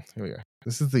 Here we go.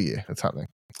 This is the year. It's happening.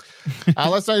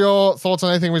 Let's know your thoughts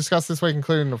on anything we discussed this week,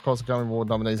 including, of course, the Game Award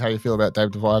nominees. How you feel about Dave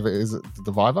DeViver? Is it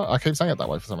DeViver? I keep saying it that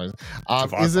way for some reason.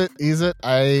 Is it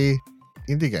a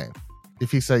indie game?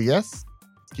 If you say yes,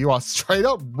 you are straight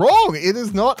up wrong. It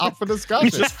is not up for discussion.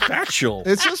 It's just factual.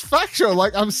 It's just factual.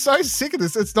 Like, I'm so sick of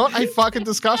this. It's not a fucking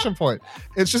discussion point.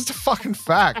 It's just a fucking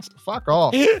fact. Fuck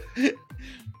off.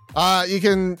 You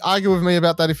can argue with me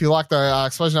about that if you like, though.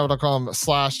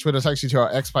 ExplosionNetwork.com/Twitter takes you to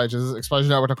our X pages.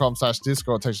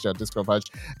 ExplosionNetwork.com/Discord takes you to our Discord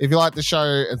page. If you like the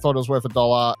show and thought it was worth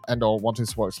 $1 and or want to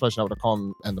support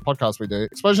ExplosionNetwork.com and the podcast we do,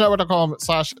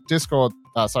 ExplosionNetwork.com/Discord,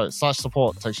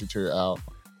 /support takes you to our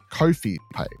Ko-fi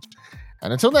page.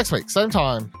 And until next week, same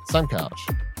time, same couch.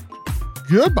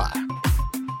 Goodbye.